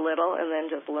backwards a little and then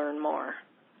just learn more.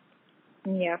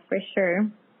 Yeah, for sure.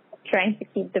 Trying to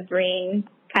keep the brain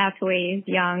pathways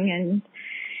young and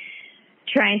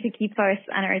trying to keep us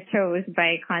on our toes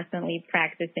by constantly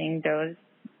practicing those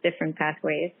different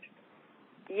pathways.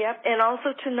 Yep, and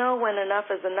also to know when enough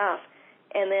is enough,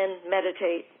 and then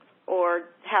meditate or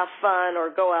have fun or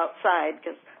go outside,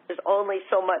 because there's only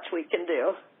so much we can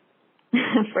do.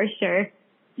 For sure.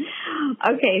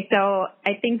 Okay, so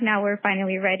I think now we're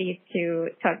finally ready to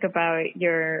talk about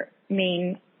your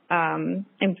main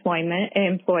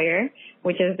employer,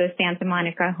 which is the Santa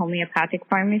Monica Homeopathic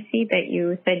Pharmacy that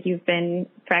you said you've been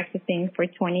practicing for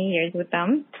 20 years with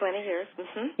them. 20 years,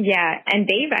 mm-hmm. Yeah, and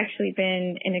they've actually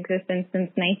been in existence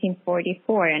since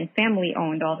 1944 and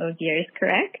family-owned all those years,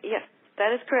 correct? Yes,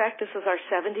 that is correct. This is our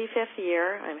 75th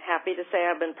year. I'm happy to say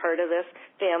I've been part of this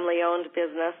family-owned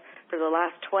business for the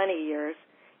last 20 years.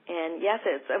 And yes,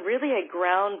 it's really a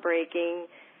groundbreaking,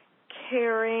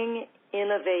 caring,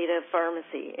 innovative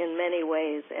pharmacy in many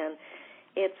ways, and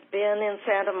it's been in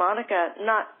Santa Monica,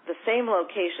 not the same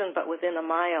location, but within a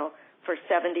mile for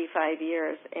 75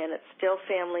 years, and it's still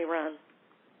family run.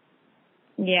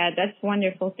 Yeah, that's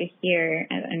wonderful to hear.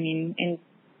 I mean,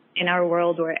 in our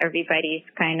world where everybody's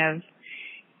kind of,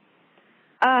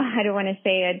 I don't want to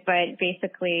say it, but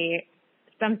basically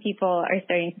some people are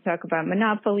starting to talk about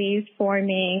monopolies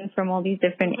forming from all these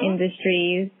different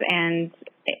industries, and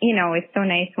it's so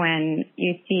nice when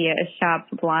you see a shop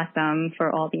blossom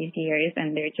for all these years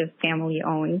and they're just family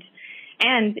owned.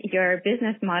 And your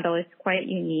business model is quite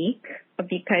unique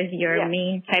because your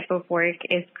main type of work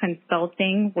is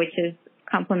consulting, which is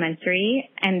complementary.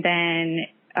 And then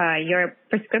your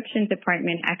prescription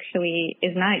department actually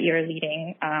is not your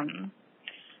leading,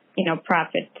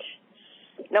 profit.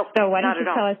 Nope, so why don't you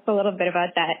tell us a little bit about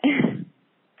that?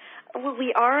 Well,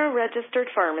 we are a registered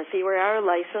pharmacy. We are a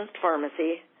licensed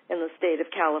pharmacy in the state of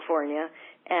California,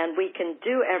 and we can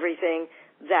do everything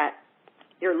that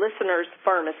your listeners'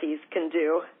 pharmacies can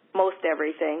do, most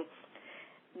everything.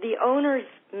 The owners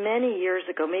many years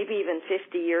ago, maybe even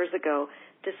 50 years ago,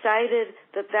 decided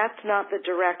that that's not the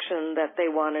direction that they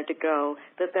wanted to go,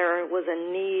 that there was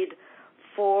a need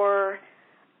for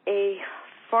a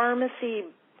pharmacy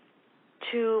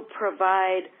to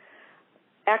provide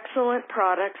excellent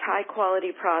products,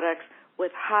 high-quality products,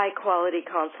 with high-quality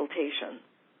consultation.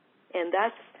 And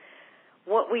that's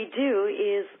what we do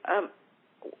is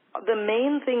the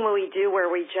main thing what we do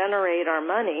where we generate our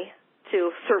money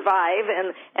to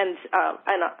survive and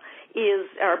is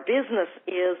our business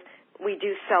is we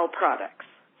do sell products.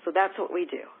 So that's what we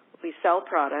do. We sell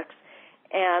products,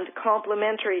 and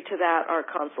complementary to that are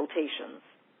consultations.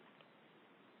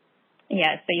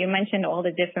 Yeah, so you mentioned all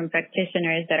the different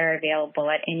practitioners that are available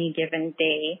at any given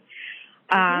day.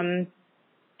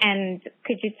 And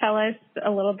could you tell us a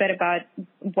little bit about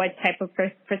what type of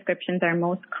prescriptions are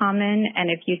most common and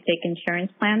if you take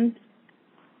insurance plans?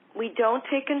 We don't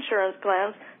take insurance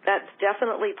plans. That's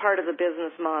definitely part of the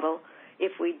business model.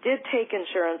 If we did take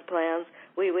insurance plans,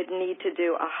 we would need to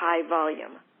do a high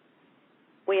volume.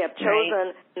 We have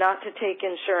chosen not to take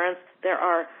insurance. There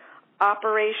are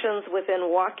operations within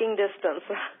walking distance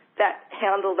that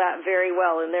handle that very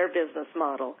well in their business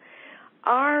model.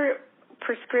 Our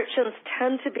prescriptions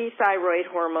tend to be thyroid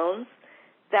hormones.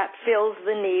 That fills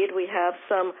the need. We have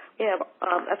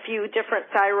a few different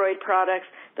thyroid products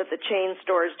that the chain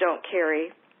stores don't carry.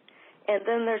 And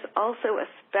then there's also a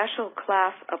special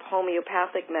class of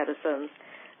homeopathic medicines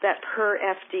that per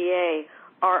FDA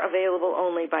are available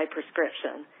only by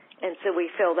prescription. And so we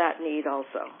fill that need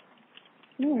also.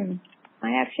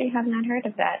 I actually have not heard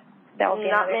of that. That will be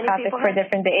Not another many topic people for a have.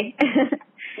 different day.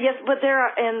 Yes, but there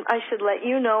are, and I should let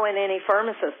you know and any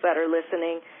pharmacists that are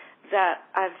listening that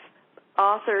I've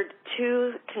authored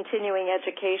 2 continuing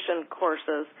education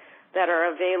courses that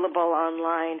are available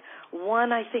online.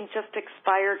 One, I think, just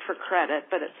expired for credit,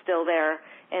 but it's still there,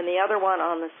 and the other one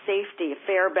on the safety, a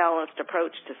fair, balanced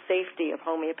approach to safety of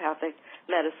homeopathic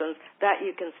medicines, that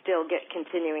you can still get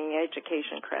continuing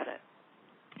education credit.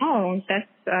 Oh,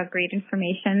 that's great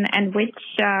information. And which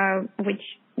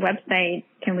website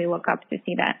can we look up to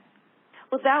see that?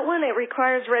 Well, that one, it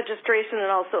requires registration,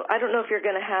 and also, I don't know if you're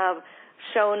going to have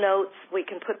show notes. We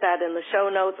can put that in the show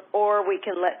notes, or we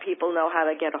can let people know how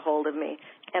to get a hold of me,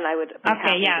 and I would be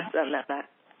happy to send that.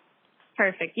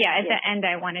 Perfect. Yeah, at the end,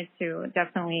 I wanted to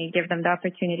definitely give them the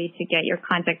opportunity to get your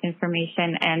contact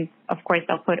information, and, of course,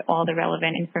 I'll put all the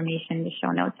relevant information in the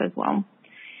show notes as well.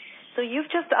 So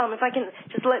you've just, if I can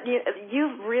just let you,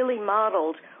 you've really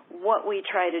modeled what we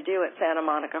try to do at Santa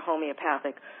Monica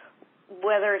Homeopathic,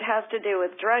 whether it has to do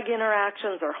with drug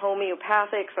interactions or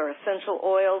homeopathics or essential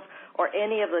oils or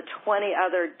any of the 20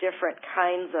 other different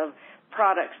kinds of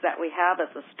products that we have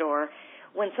at the store.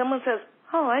 When someone says,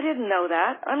 oh, I didn't know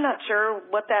that, I'm not sure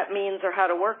what that means or how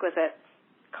to work with it,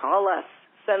 call us.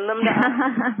 Send them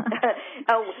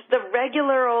down. The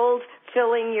regular old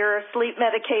filling your sleep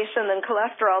medication and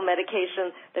cholesterol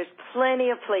medication, there's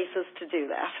plenty of places to do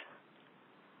that.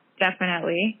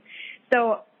 Definitely.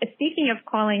 So speaking of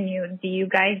calling you, do you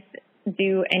guys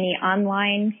do any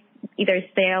online, either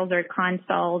sales or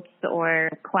consults or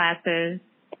classes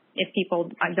if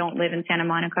people don't live in Santa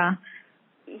Monica?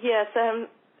 Yes.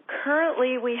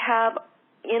 Currently we have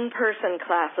in-person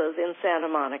classes in Santa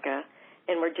Monica,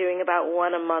 and we're doing about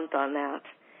 1 a month on that.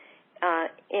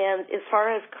 And as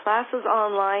far as classes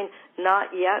online, not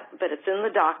yet, but it's in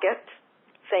the docket,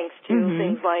 thanks to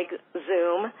things like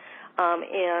Zoom.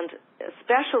 And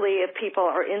especially if people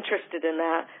are interested in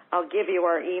that, I'll give you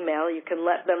our email. You can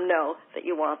let them know that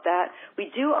you want that.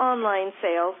 We do online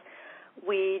sales.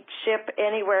 We ship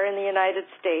anywhere in the United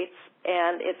States,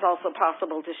 and it's also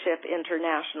possible to ship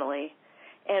internationally.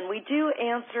 And we do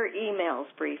answer emails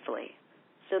briefly.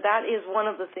 So that is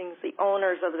one of the things the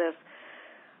owners of this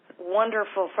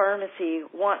wonderful pharmacy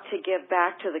want to give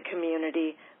back to the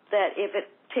community, that if it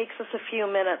takes us a few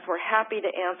minutes, we're happy to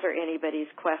answer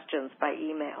anybody's questions by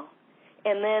email.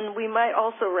 And then we might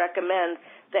also recommend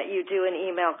that you do an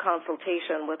email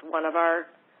consultation with one of our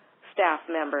staff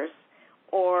members,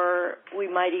 or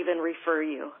we might even refer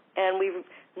you. And we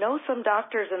know some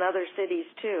doctors in other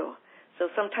cities too, so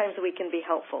sometimes we can be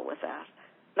helpful with that.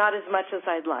 Not as much as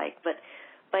I'd like, but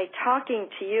by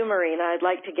talking to you, Marina, I'd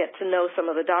like to get to know some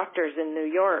of the doctors in New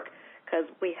York, because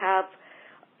we have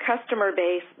customer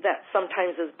base that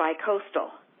sometimes is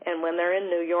bi-coastal, and when they're in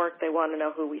New York, they want to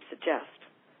know who we suggest.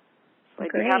 So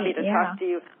I'd be happy to talk to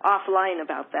you offline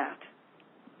about that.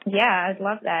 Yeah, I'd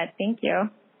love that. Thank you.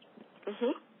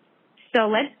 So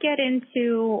let's get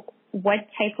into what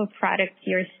type of products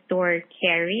your store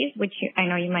carries, which I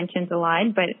know you mentioned a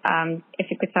lot, but if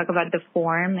you could talk about the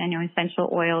form, I know essential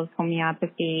oils,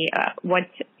 homeopathy,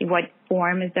 what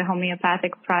form is the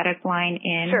homeopathic product line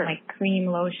in, Sure. like cream,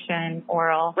 lotion,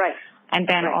 oral, Right. and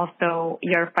then also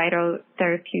your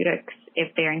phytotherapeutics,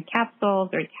 if they're in capsules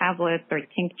or tablets or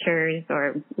tinctures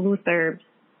or loose herbs.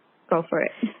 Go for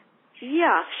it.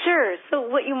 Yeah, sure. So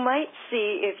what you might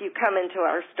see if you come into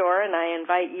our store, and I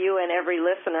invite you and every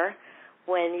listener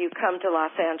when you come to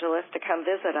Los Angeles to come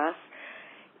visit us,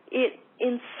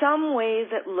 in some ways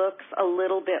it looks a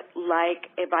little bit like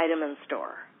a vitamin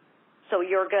store. So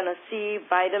you're going to see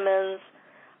vitamins,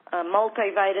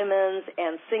 multivitamins,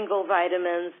 and single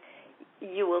vitamins.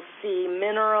 You will see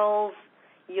minerals.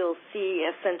 You'll see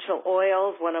essential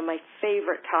oils, one of my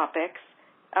favorite topics.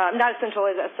 Not essential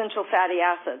oils, essential fatty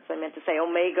acids. I meant to say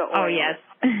omega oils. Oh, yes.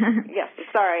 Yes,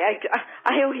 sorry.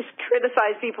 I always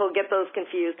criticize people who get those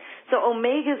confused. So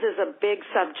omegas is a big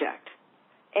subject.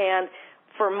 And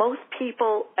for most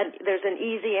people, there's an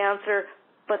easy answer,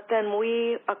 but then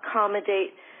we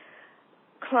accommodate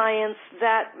clients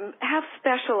that have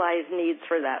specialized needs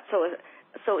for that.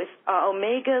 So if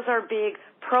omegas are big,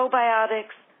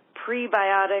 probiotics,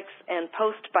 prebiotics, and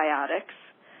postbiotics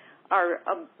are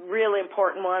really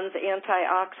important ones,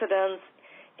 antioxidants,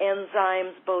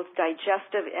 enzymes, both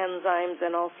digestive enzymes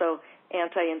and also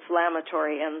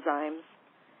anti-inflammatory enzymes.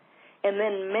 And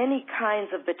then many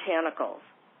kinds of botanicals.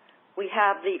 We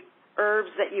have the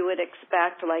herbs that you would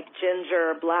expect, like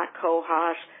ginger, black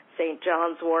cohosh, St.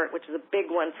 John's wort, which is a big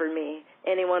one for me.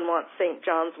 Anyone wants St.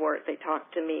 John's wort, they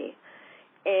talk to me.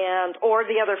 Or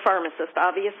the other pharmacist.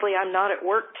 Obviously, I'm not at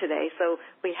work today, so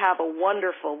we have a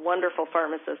wonderful, wonderful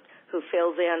pharmacist who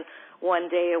fills in one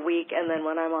day a week and then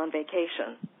when I'm on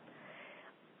vacation.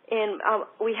 And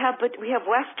we have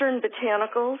Western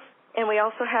botanicals, and we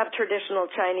also have traditional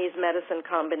Chinese medicine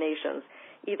combinations,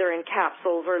 either in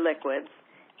capsules or liquids.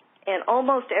 And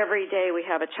almost every day we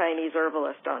have a Chinese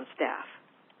herbalist on staff.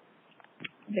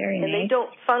 Very nice. And they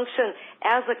don't function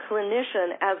as a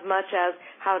clinician as much as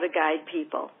how to guide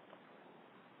people.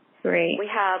 Great. We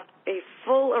have a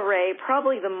full array,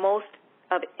 probably the most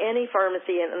of any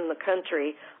pharmacy in the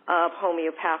country, of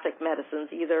homeopathic medicines,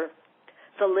 either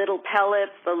the little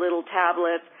pellets, the little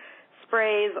tablets,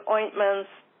 sprays, ointments,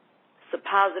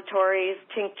 suppositories,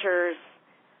 tinctures,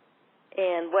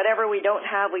 and whatever we don't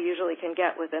have, we usually can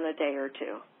get within a day or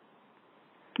two.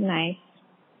 Nice.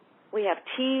 We have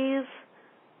teas.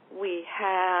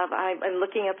 I'm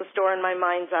looking at the store in my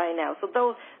mind's eye now. So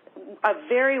though a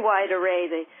very wide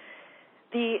array.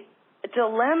 The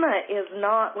dilemma is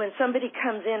not when somebody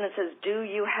comes in and says, do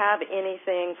you have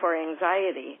anything for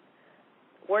anxiety?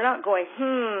 We're not going,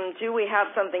 do we have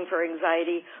something for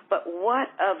anxiety? But what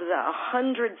of the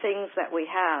 100 things that we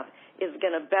have is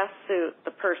going to best suit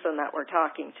the person that we're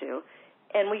talking to?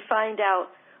 And we find out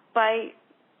by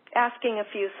asking a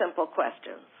few simple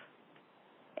questions.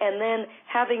 And then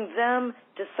having them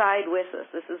decide with us.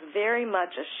 This is very much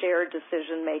a shared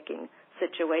decision-making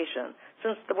situation,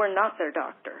 since we're not their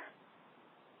doctor.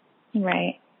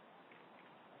 Right.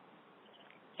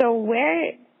 So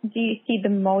where do you see the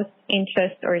most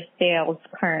interest or sales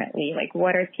currently? Like,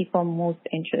 what are people most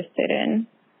interested in?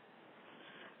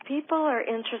 People are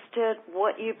interested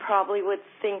what you probably would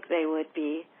think they would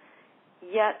be.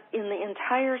 Yet in the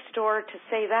entire store, to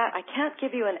say that, I can't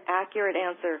give you an accurate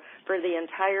answer for the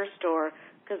entire store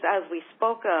because as we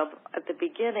spoke of at the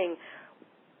beginning,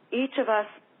 each of us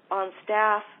on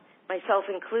staff, myself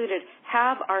included,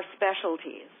 have our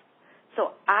specialties.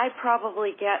 So I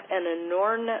probably get an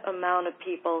inordinate amount of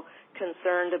people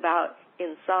concerned about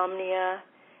insomnia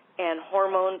and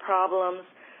hormone problems.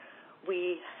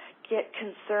 We get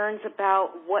concerns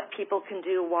about what people can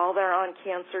do while they're on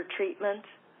cancer treatment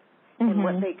and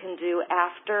what they can do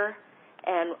after,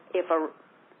 and if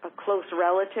a close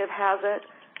relative has it.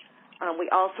 We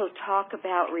also talk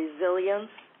about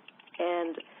resilience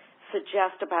and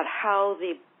suggest about how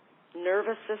the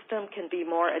nervous system can be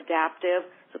more adaptive.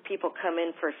 So people come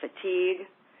in for fatigue,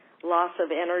 loss of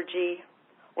energy,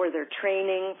 or they're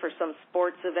training for some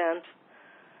sports event.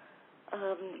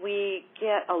 We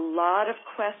get a lot of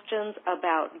questions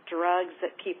about drugs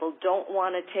that people don't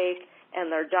want to take,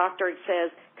 and their doctor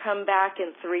says, come back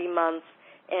in 3 months,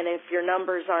 and if your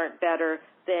numbers aren't better,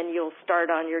 then you'll start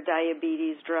on your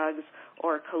diabetes drugs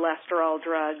or cholesterol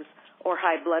drugs or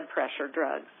high blood pressure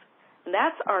drugs. And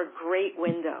that's our great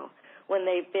window when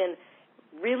they've been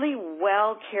really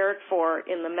well cared for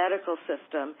in the medical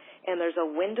system, and there's a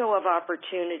window of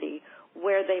opportunity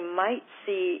where they might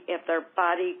see if their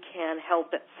body can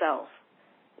help itself.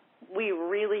 We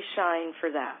really shine for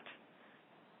that.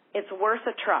 It's worth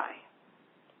a try.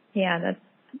 Yeah, that's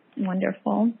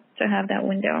wonderful to have that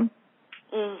window.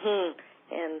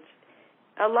 And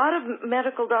a lot of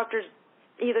medical doctors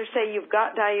either say you've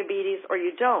got diabetes or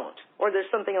you don't, or there's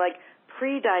something like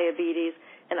pre-diabetes,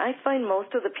 and I find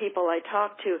most of the people I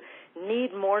talk to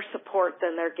need more support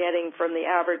than they're getting from the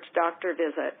average doctor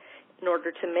visit in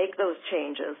order to make those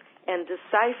changes and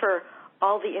decipher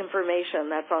all the information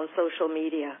that's on social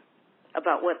media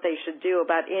about what they should do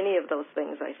about any of those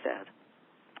things I said.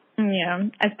 Yeah,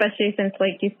 especially since,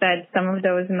 like you said, some of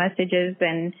those messages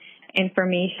and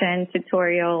information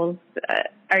tutorials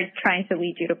are trying to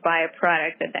lead you to buy a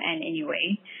product at the end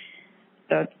anyway.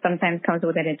 So it sometimes comes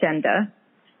with an agenda.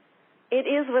 It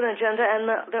is with an agenda, and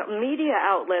the media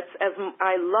outlets, as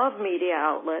I love media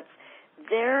outlets,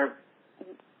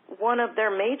 one of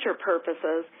their major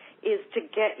purposes is to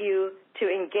get you to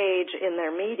engage in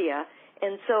their media.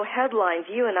 And so headlines,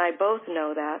 you and I both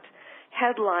know that,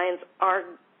 headlines are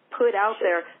put out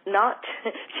there not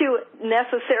to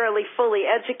necessarily fully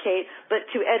educate, but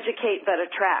to educate but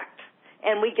attract.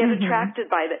 And we get attracted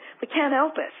by that. We can't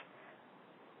help it.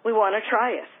 We want to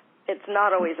try it. It's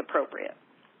not always appropriate.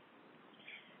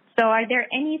 So are there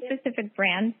any specific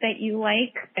brands that you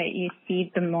like, that you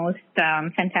see the most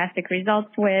fantastic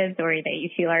results with, or that you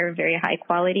feel are very high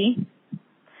quality?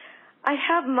 I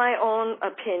have my own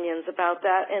opinions about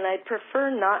that, and I'd prefer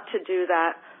not to do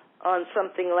that on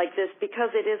something like this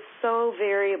because it is so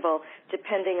variable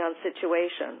depending on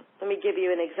situation. Let me give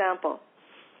you an example.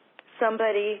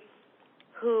 Somebody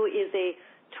who is a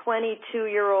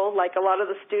 22-year-old, like a lot of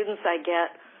the students I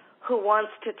get, who wants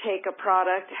to take a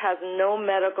product, has no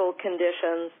medical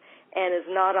conditions, and is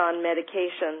not on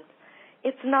medication,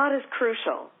 it's not as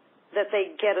crucial that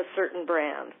they get a certain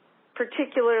brand,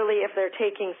 particularly if they're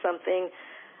taking something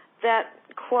that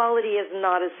quality is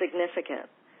not as significant.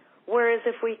 Whereas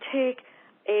if we take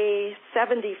a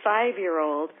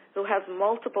 75-year-old who has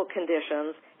multiple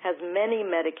conditions, has many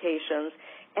medications,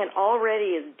 and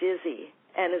already is dizzy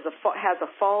and has a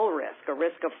fall risk, a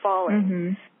risk of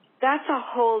falling, that's a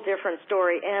whole different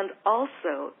story. And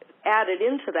also, added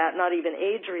into that, not even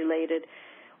age-related,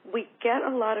 we get a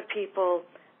lot of people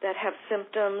that have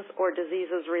symptoms or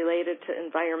diseases related to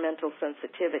environmental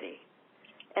sensitivity.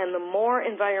 And the more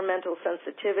environmental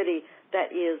sensitivity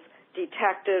that is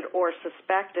detected or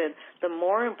suspected, the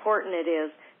more important it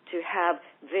is to have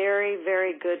very,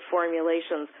 very good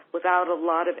formulations without a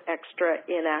lot of extra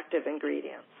inactive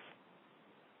ingredients.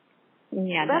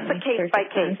 Yeah, so that's a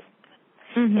case-by-case.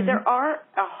 There are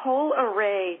a whole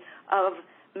array of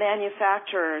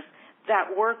manufacturers that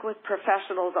work with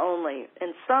professionals only,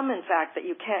 and some, in fact, that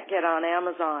you can't get on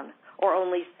Amazon, or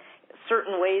only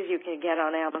certain ways you can get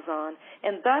on Amazon.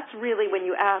 And that's really, when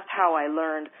you asked how I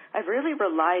learned, I've really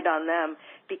relied on them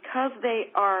because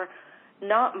they are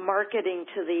not marketing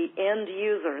to the end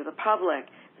user, the public.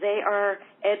 They are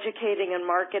educating and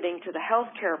marketing to the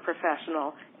healthcare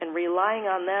professional and relying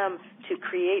on them to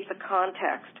create the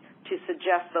context to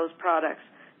suggest those products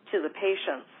to the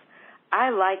patients. I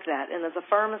like that, and as a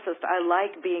pharmacist, I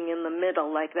like being in the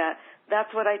middle like that. That's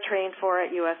what I trained for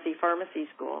at USC Pharmacy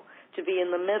School, to be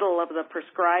in the middle of the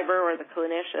prescriber or the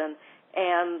clinician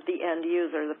and the end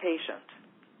user, the patient.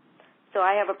 So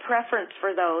I have a preference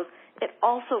for those. It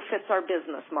also fits our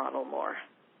business model more.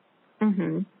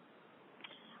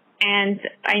 And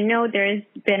I know there's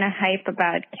been a hype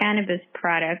about cannabis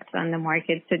products on the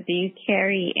market. So do you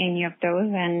carry any of those?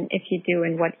 And if you do,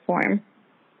 in what form?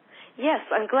 Yes,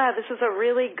 I'm glad. This is a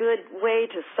really good way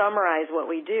to summarize what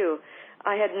we do.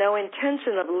 I had no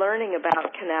intention of learning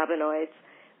about cannabinoids,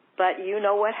 but you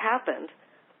know what happened.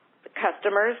 The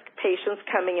customers, patients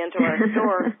coming into our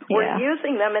store were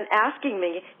using them and asking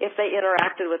me if they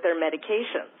interacted with their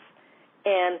medications.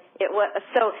 And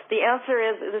so the answer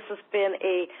is this has been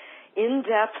a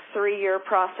in-depth 3-year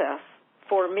process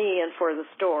for me and for the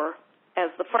store. As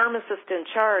the pharmacist in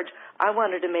charge, I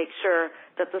wanted to make sure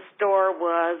that the store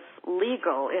was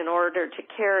legal in order to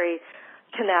carry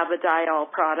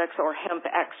cannabidiol products or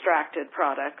hemp-extracted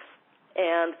products.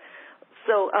 And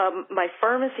so our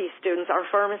pharmacy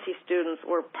students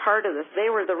were part of this. They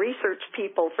were the research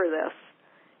people for this.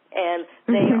 And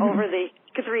they, over the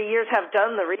 3 years, have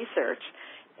done the research.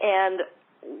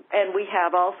 And we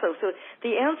have also. So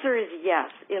the answer is yes.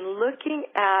 In looking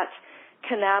at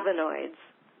cannabinoids,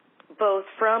 both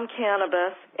from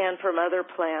cannabis and from other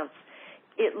plants,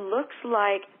 it looks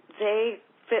like they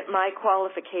fit my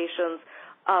qualifications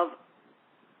of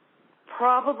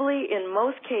probably, in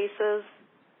most cases,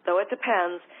 though it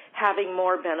depends, having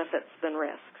more benefits than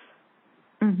risks.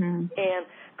 And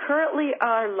currently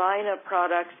our line of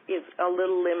products is a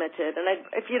little limited. And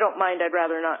if you don't mind, I'd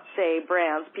rather not say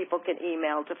brands. People can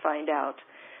email to find out.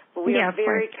 But we are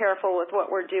very course. careful with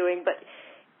what we're doing. But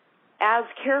as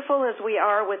careful as we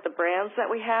are with the brands that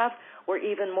we have, we're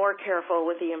even more careful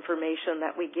with the information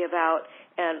that we give out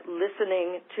and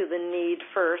listening to the need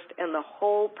first and the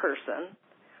whole person,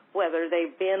 whether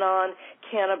they've been on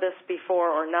cannabis before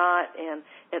or not, and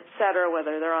et cetera,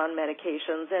 whether they're on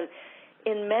medications. And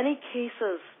in many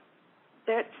cases,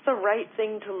 that's the right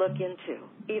thing to look into,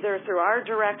 either through our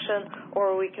direction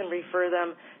or we can refer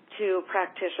them to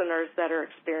practitioners that are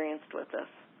experienced with this.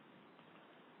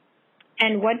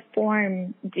 And what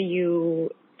form do you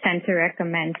tend to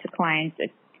recommend to clients?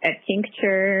 A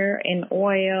tincture, in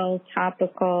oil,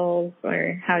 topicals,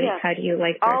 or how do you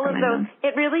like to recommend them?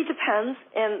 It really depends,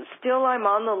 and still I'm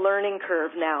on the learning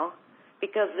curve now,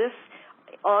 because this,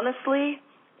 honestly,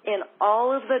 in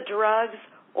all of the drugs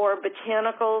or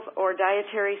botanicals or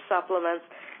dietary supplements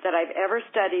that I've ever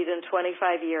studied in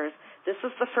 25 years, this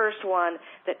is the first one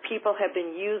that people have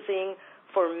been using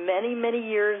for many, many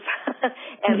years,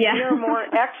 and you're more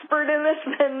expert in this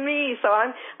than me, so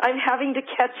I'm having to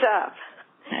catch up.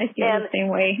 I feel the same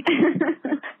way.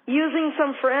 Using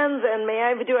some friends, and may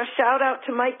I do a shout-out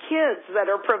to my kids that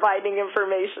are providing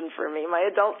information for me, my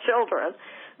adult children.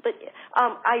 But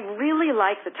I really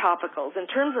like the topicals. In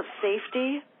terms of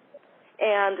safety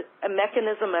and a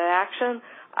mechanism of action,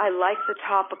 I like the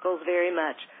topicals very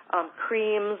much.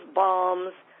 Creams,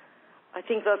 balms, I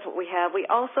think that's what we have. We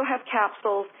also have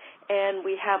capsules, and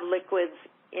we have liquids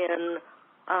in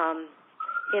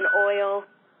oil.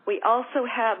 We also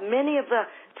have many of the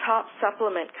top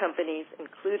supplement companies,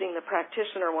 including the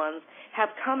practitioner ones, have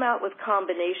come out with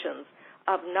combinations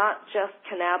of not just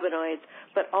cannabinoids,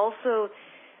 but also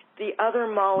the other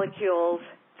molecules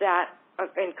that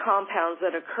and compounds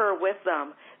that occur with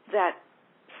them that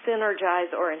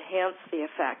synergize or enhance the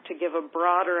effect to give a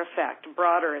broader effect,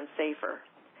 broader and safer.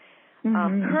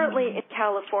 Currently in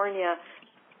California,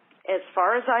 as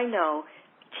far as I know,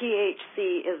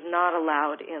 THC is not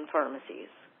allowed in pharmacies.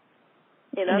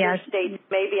 In other states,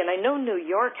 maybe, and I know New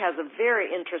York has a very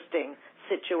interesting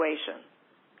situation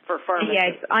for pharmacists.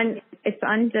 Yeah, it's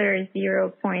under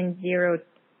 0.03%,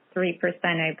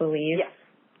 I believe. Yes.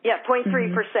 Yeah,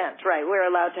 0.3%, right. We're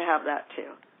allowed to have that,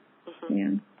 too.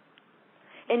 Yeah.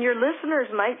 And your listeners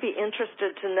might be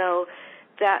interested to know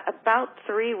that about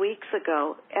 3 weeks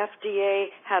ago,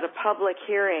 FDA had a public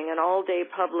hearing, an all-day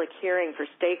public hearing for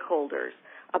stakeholders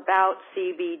about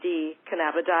CBD,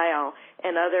 cannabidiol,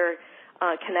 and other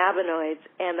cannabinoids,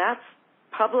 and that's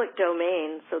public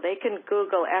domain, so they can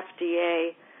Google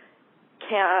FDA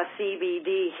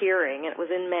CBD hearing. It was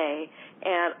in May,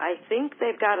 and I think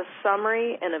they've got a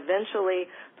summary, and eventually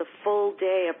the full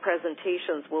day of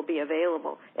presentations will be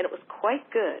available, and it was quite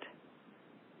good.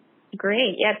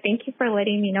 Great. Yeah, thank you for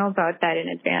letting me know about that in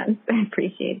advance. I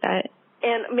appreciate that.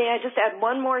 And may I just add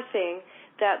one more thing,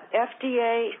 that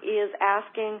FDA is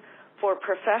asking for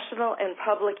professional and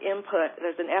public input.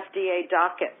 There's an FDA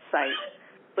docket site,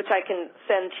 which I can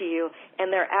send to you,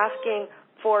 and they're asking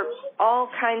for all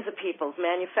kinds of people,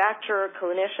 manufacturer,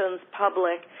 clinicians,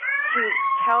 public, to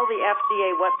tell the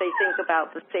FDA what they think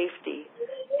about the safety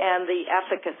and the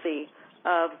efficacy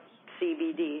of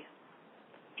CBD.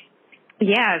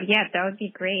 Yeah, that would be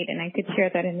great, and I could share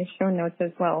that in the show notes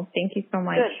as well. Thank you so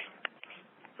much.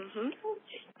 Good.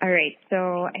 All right,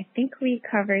 so I think we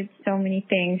covered so many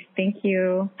things. Thank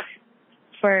you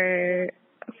for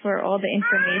all the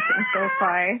information so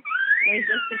far. There's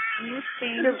just a few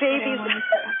things. Your baby's...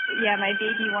 Yeah, my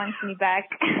baby wants me back.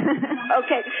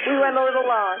 Okay, we went a little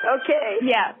long. Okay.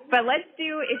 Yeah, but let's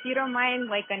do, if you don't mind,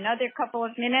 like another couple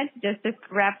of minutes just to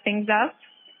wrap things up.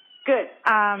 Good.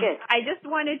 Good. I just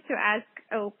wanted to ask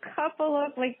a couple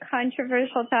of like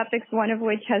controversial topics, one of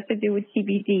which has to do with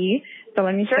CBD. So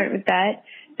let me start with that.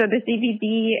 So the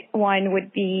CBD one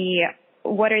would be,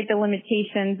 what are the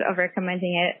limitations of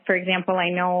recommending it? For example, I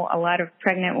know a lot of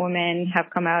pregnant women have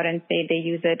come out and say they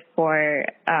use it for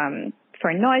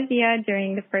nausea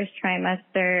during the first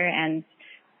trimester. And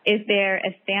is there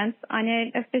a stance on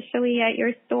it officially at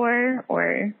your store,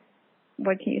 or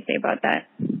what can you say about that?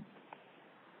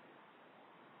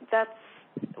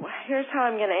 Here's how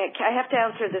I have to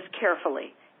answer this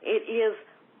carefully. It is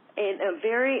a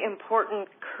very important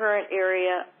current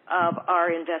area of our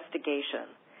investigation,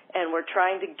 and we're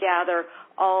trying to gather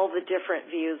all the different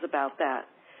views about that.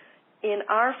 In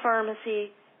our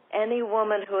pharmacy, any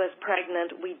woman who is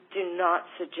pregnant, we do not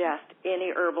suggest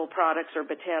any herbal products or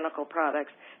botanical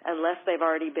products unless they've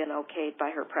already been okayed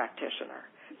by her practitioner.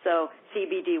 So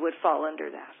CBD would fall under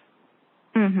that.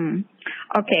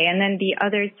 Okay, and then the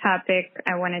other topic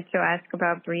I wanted to ask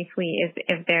about briefly is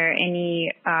if there are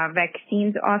any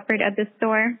vaccines offered at the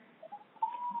store?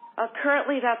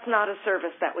 Currently, that's not a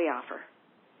service that we offer.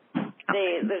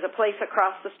 There's a place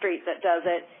across the street that does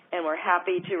it, and we're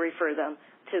happy to refer them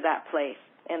to that place.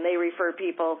 And they refer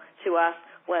people to us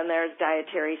when there's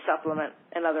dietary supplement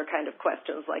and other kind of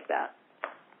questions like that.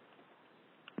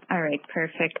 All right,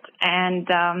 perfect. And,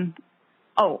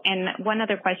 and one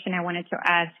other question I wanted to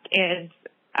ask is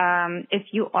if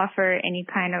you offer any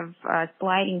kind of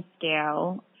sliding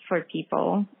scale for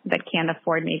people that can't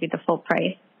afford maybe the full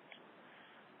price.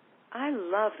 I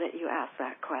love that you asked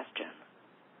that question.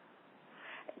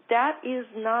 That is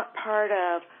not part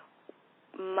of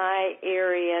my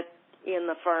area in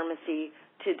the pharmacy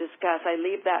to discuss. I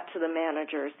leave that to the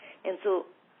managers, and so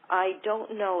I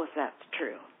don't know if that's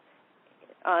true.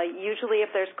 Usually if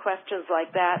there's questions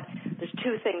like that, there's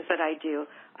two things that I do.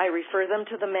 I refer them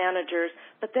to the managers,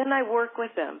 but then I work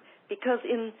with them, because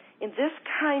in this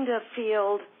kind of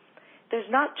field, there's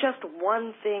not just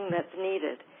one thing that's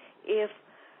needed. If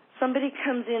somebody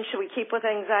comes in, should we keep with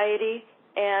anxiety,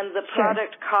 and the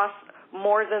product costs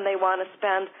more than they want to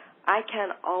spend, I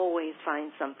can always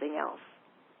find something else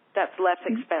that's less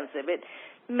expensive. It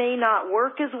may not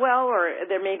work as well, or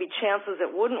there may be chances it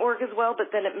wouldn't work as well,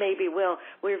 but then it maybe will.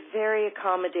 We're very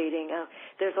accommodating.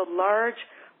 There's a large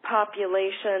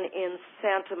population in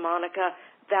Santa Monica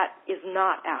that is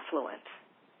not affluent.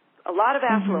 A lot of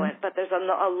affluent, but there's a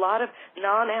lot of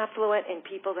non-affluent and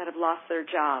people that have lost their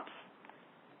jobs.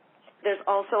 There's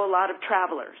also a lot of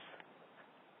travelers.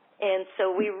 And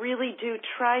so we really do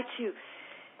try to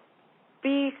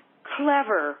be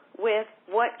clever with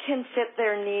what can fit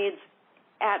their needs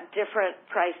at different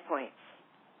price points.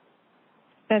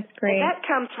 That's great. And that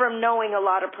comes from knowing a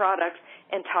lot of products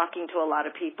and talking to a lot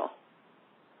of people.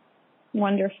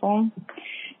 Wonderful.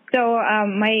 So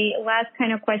my last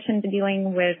kind of question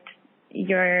dealing with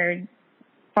your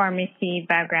pharmacy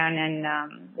background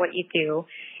and what you do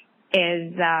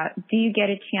is do you get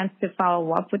a chance to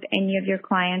follow up with any of your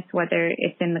clients, whether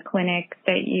it's in the clinic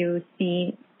that you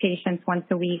see patients once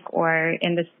a week or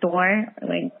in the store?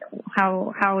 Like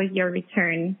how is your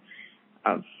return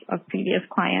of previous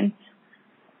clients?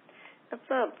 That's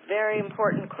a very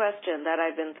important question that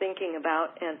I've been thinking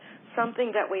about, and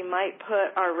something that we might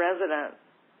put our resident,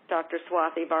 Dr.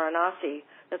 Swathi Varanasi,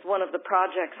 that's one of the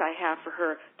projects I have for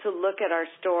her, to look at our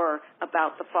store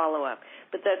about the follow-up.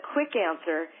 But the quick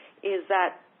answer is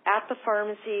that at the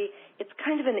pharmacy, it's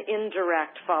kind of an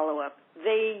indirect follow-up.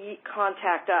 They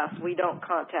contact us. We don't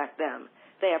contact them.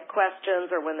 They have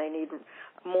questions or when they need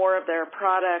more of their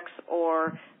products,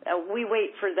 or we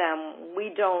wait for them.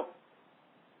 We don't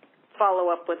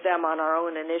follow up with them on our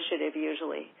own initiative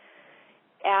usually.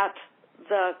 At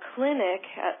the clinic,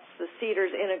 at the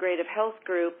Cedars Integrative Health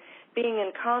Group, being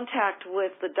in contact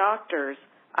with the doctors,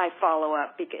 I follow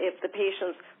up. If the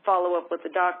patients follow up with the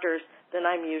doctors, then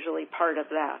I'm usually part of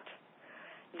that.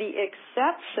 The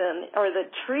exception or the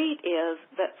treat is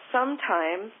that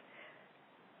sometimes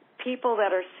people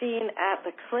that are seen at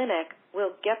the clinic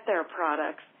will get their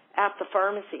products at the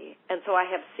pharmacy. And so I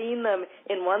have seen them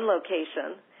in one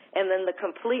location, and then the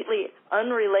completely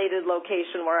unrelated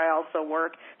location where I also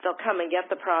work, they'll come and get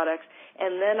the products,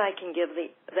 and then I can give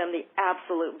them the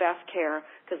absolute best care,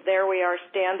 because there we are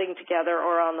standing together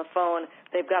or on the phone.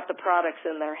 They've got the products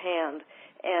in their hand,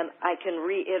 and I can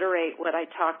reiterate what I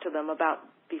talked to them about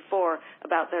before,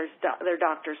 about their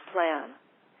doctor's plan.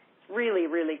 Really,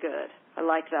 really good. I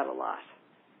like that a lot.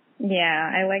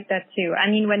 Yeah, I like that too. I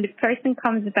mean, when the person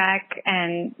comes back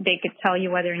and they could tell you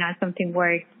whether or not something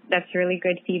worked, that's really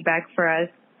good feedback for us.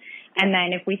 And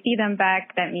then if we see them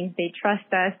back, that means they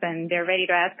trust us and they're ready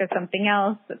to ask us something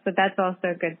else. So that's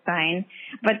also a good sign.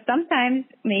 But sometimes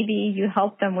maybe you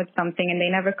help them with something and they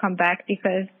never come back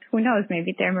because who knows,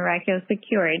 maybe they're miraculously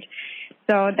cured.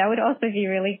 So that would also be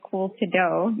really cool to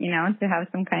know, to have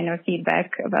some kind of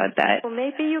feedback about that. Well,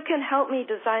 maybe you can help me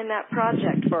design that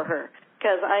project for her,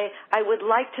 because I would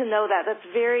like to know that. That's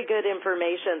very good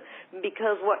information,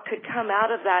 because what could come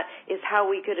out of that is how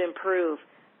we could improve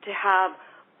to have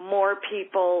more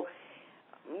people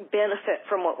benefit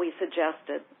from what we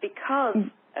suggested. Because,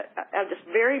 just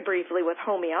very briefly with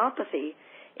homeopathy,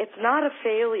 it's not a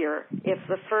failure if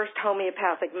the first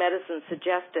homeopathic medicine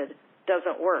suggested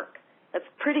doesn't work. It's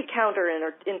pretty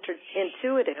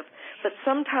counterintuitive, but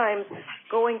sometimes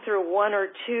going through one or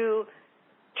two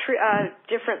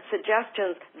different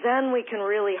suggestions, then we can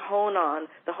really hone on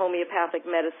the homeopathic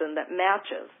medicine that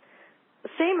matches.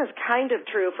 The same is kind of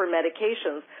true for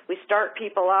medications. We start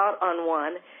people out on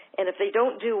one, and if they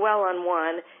don't do well on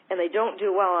one and they don't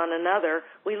do well on another,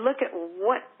 we look at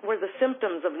what were the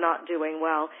symptoms of not doing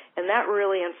well, and that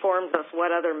really informs us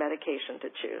what other medication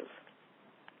to choose.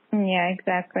 Yeah,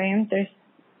 exactly. There's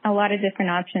a lot of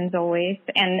different options always,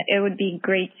 and it would be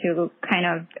great to kind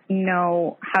of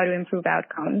know how to improve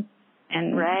outcomes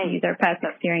and use our past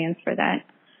experience for that.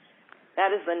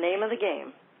 That is the name of the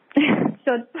game.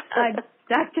 So,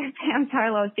 Dr. Pam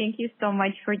Tarlow, thank you so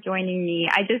much for joining me.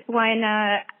 I just want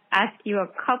to ask you a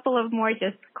couple of more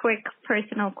just quick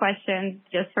personal questions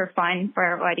just for fun for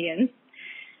our audience.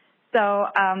 So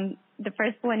the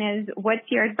first one is, what's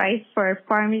your advice for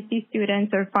pharmacy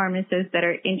students or pharmacists that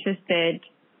are interested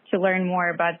to learn more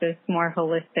about this more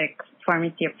holistic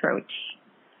pharmacy approach?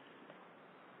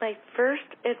 My first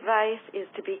advice is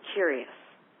to be curious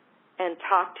and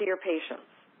talk to your patients.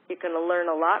 You're going to learn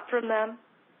a lot from them.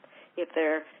 If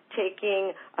they're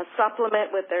taking a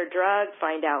supplement with their drug,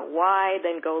 find out why,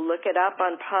 then go look it up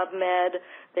on PubMed.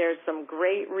 There's some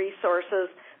great resources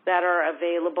that are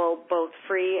available, both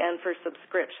free and for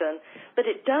subscription. But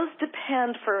it does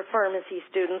depend for pharmacy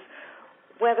students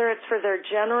whether it's for their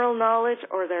general knowledge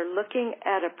or they're looking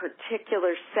at a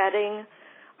particular setting.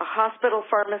 A hospital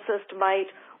pharmacist might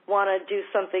want to do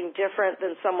something different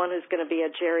than someone who's going to be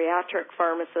a geriatric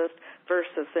pharmacist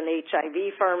versus an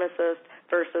HIV pharmacist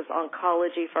versus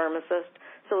oncology pharmacist.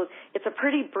 So it's a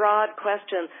pretty broad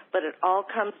question, but it all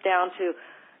comes down to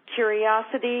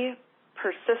curiosity,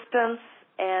 persistence,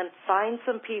 and find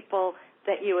some people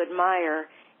that you admire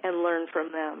and learn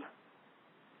from them.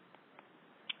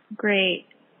 Great.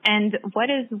 And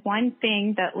what is one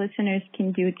thing that listeners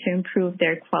can do to improve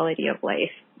their quality of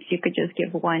life? If you could just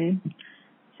give one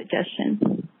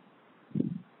suggestion.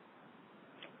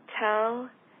 Tell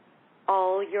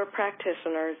all your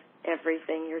practitioners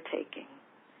everything you're taking.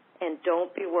 And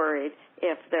don't be worried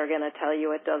if they're going to tell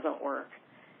you it doesn't work.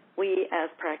 We as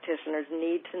practitioners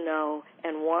need to know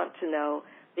and want to know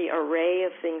the array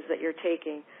of things that you're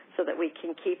taking so that we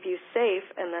can keep you safe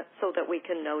and so that we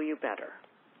can know you better.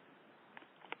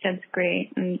 That's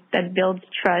great. And that builds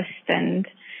trust and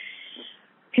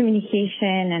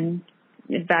communication, and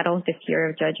it battles the fear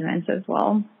of judgments as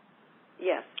well.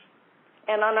 Yes.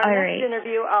 And on our next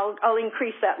interview, I'll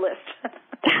increase that list.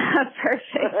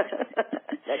 Perfect.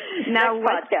 Next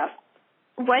podcast.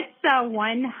 What's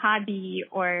one hobby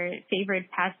or favorite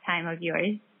pastime of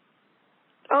yours?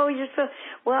 Oh,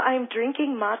 well, I'm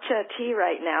drinking matcha tea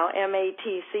right now,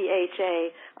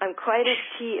 M-A-T-C-H-A. I'm quite a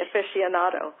tea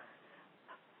aficionado.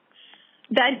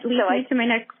 That leads me to my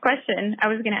next question. I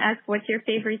was going to ask, what's your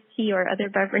favorite tea or other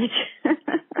beverage?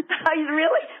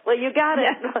 Really? Well, you got it.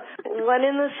 Yeah. One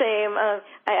in the same. I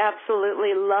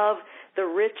absolutely love the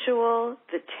ritual,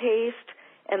 the taste,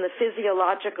 and the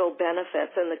physiological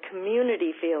benefits and the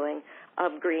community feeling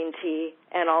of green tea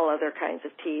and all other kinds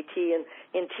of tea. Tea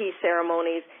in tea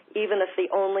ceremonies, even if the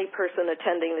only person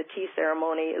attending the tea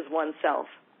ceremony is oneself.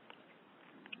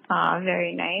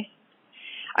 Very nice.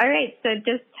 All right, so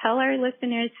just tell our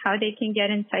listeners how they can get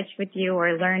in touch with you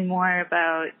or learn more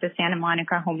about the Santa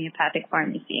Monica Homeopathic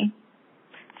Pharmacy.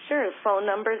 Sure. The phone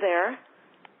number there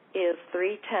is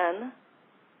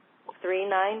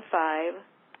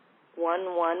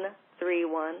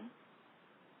 310-395-1131.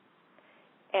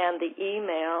 And the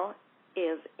email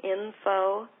is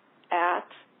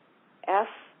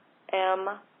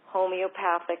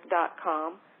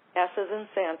info@smhomeopathic.com. S as in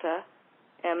Santa,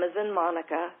 M as in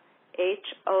Monica,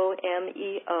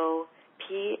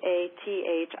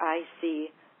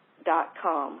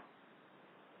 HOMEOPATHIC.com.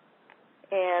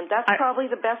 And that's probably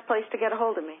the best place to get a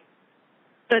hold of me.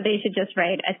 So they should just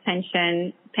write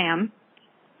attention Pam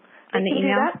on the email? Do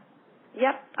that?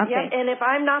 Yep. Okay. Yep. And if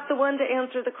I'm not the one to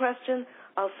answer the question,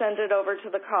 I'll send it over to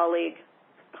the colleague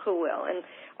who will. And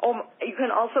you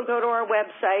can also go to our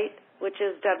website, which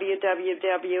is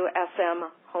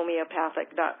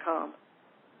www.smhomeopathic.com.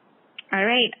 All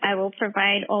right. I will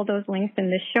provide all those links in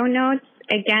the show notes.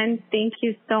 Again, thank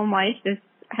you so much. This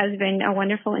has been a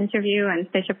wonderful interview and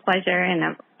such a pleasure,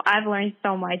 and I've learned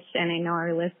so much, and I know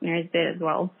our listeners did as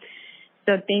well.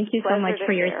 So thank you so much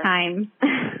for your time.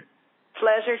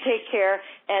 Pleasure. Take care,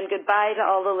 and goodbye to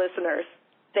all the listeners.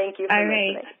 Thank you for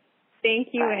listening. All right.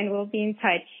 Thank you, and we'll be in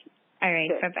touch. All right.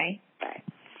 Good. Bye-bye. Bye.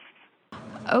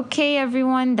 Okay,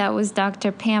 everyone, that was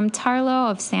Dr. Pam Tarlow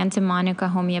of Santa Monica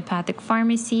Homeopathic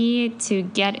Pharmacy. To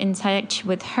get in touch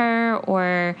with her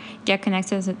or get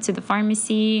connected to the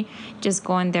pharmacy, just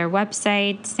go on their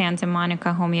website,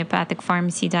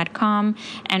 santamonicahomeopathicpharmacy.com,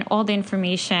 and all the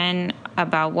information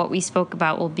about what we spoke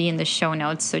about will be in the show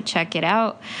notes, so check it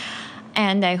out.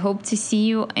 And I hope to see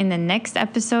you in the next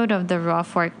episode of the Raw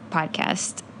Fork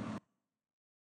podcast.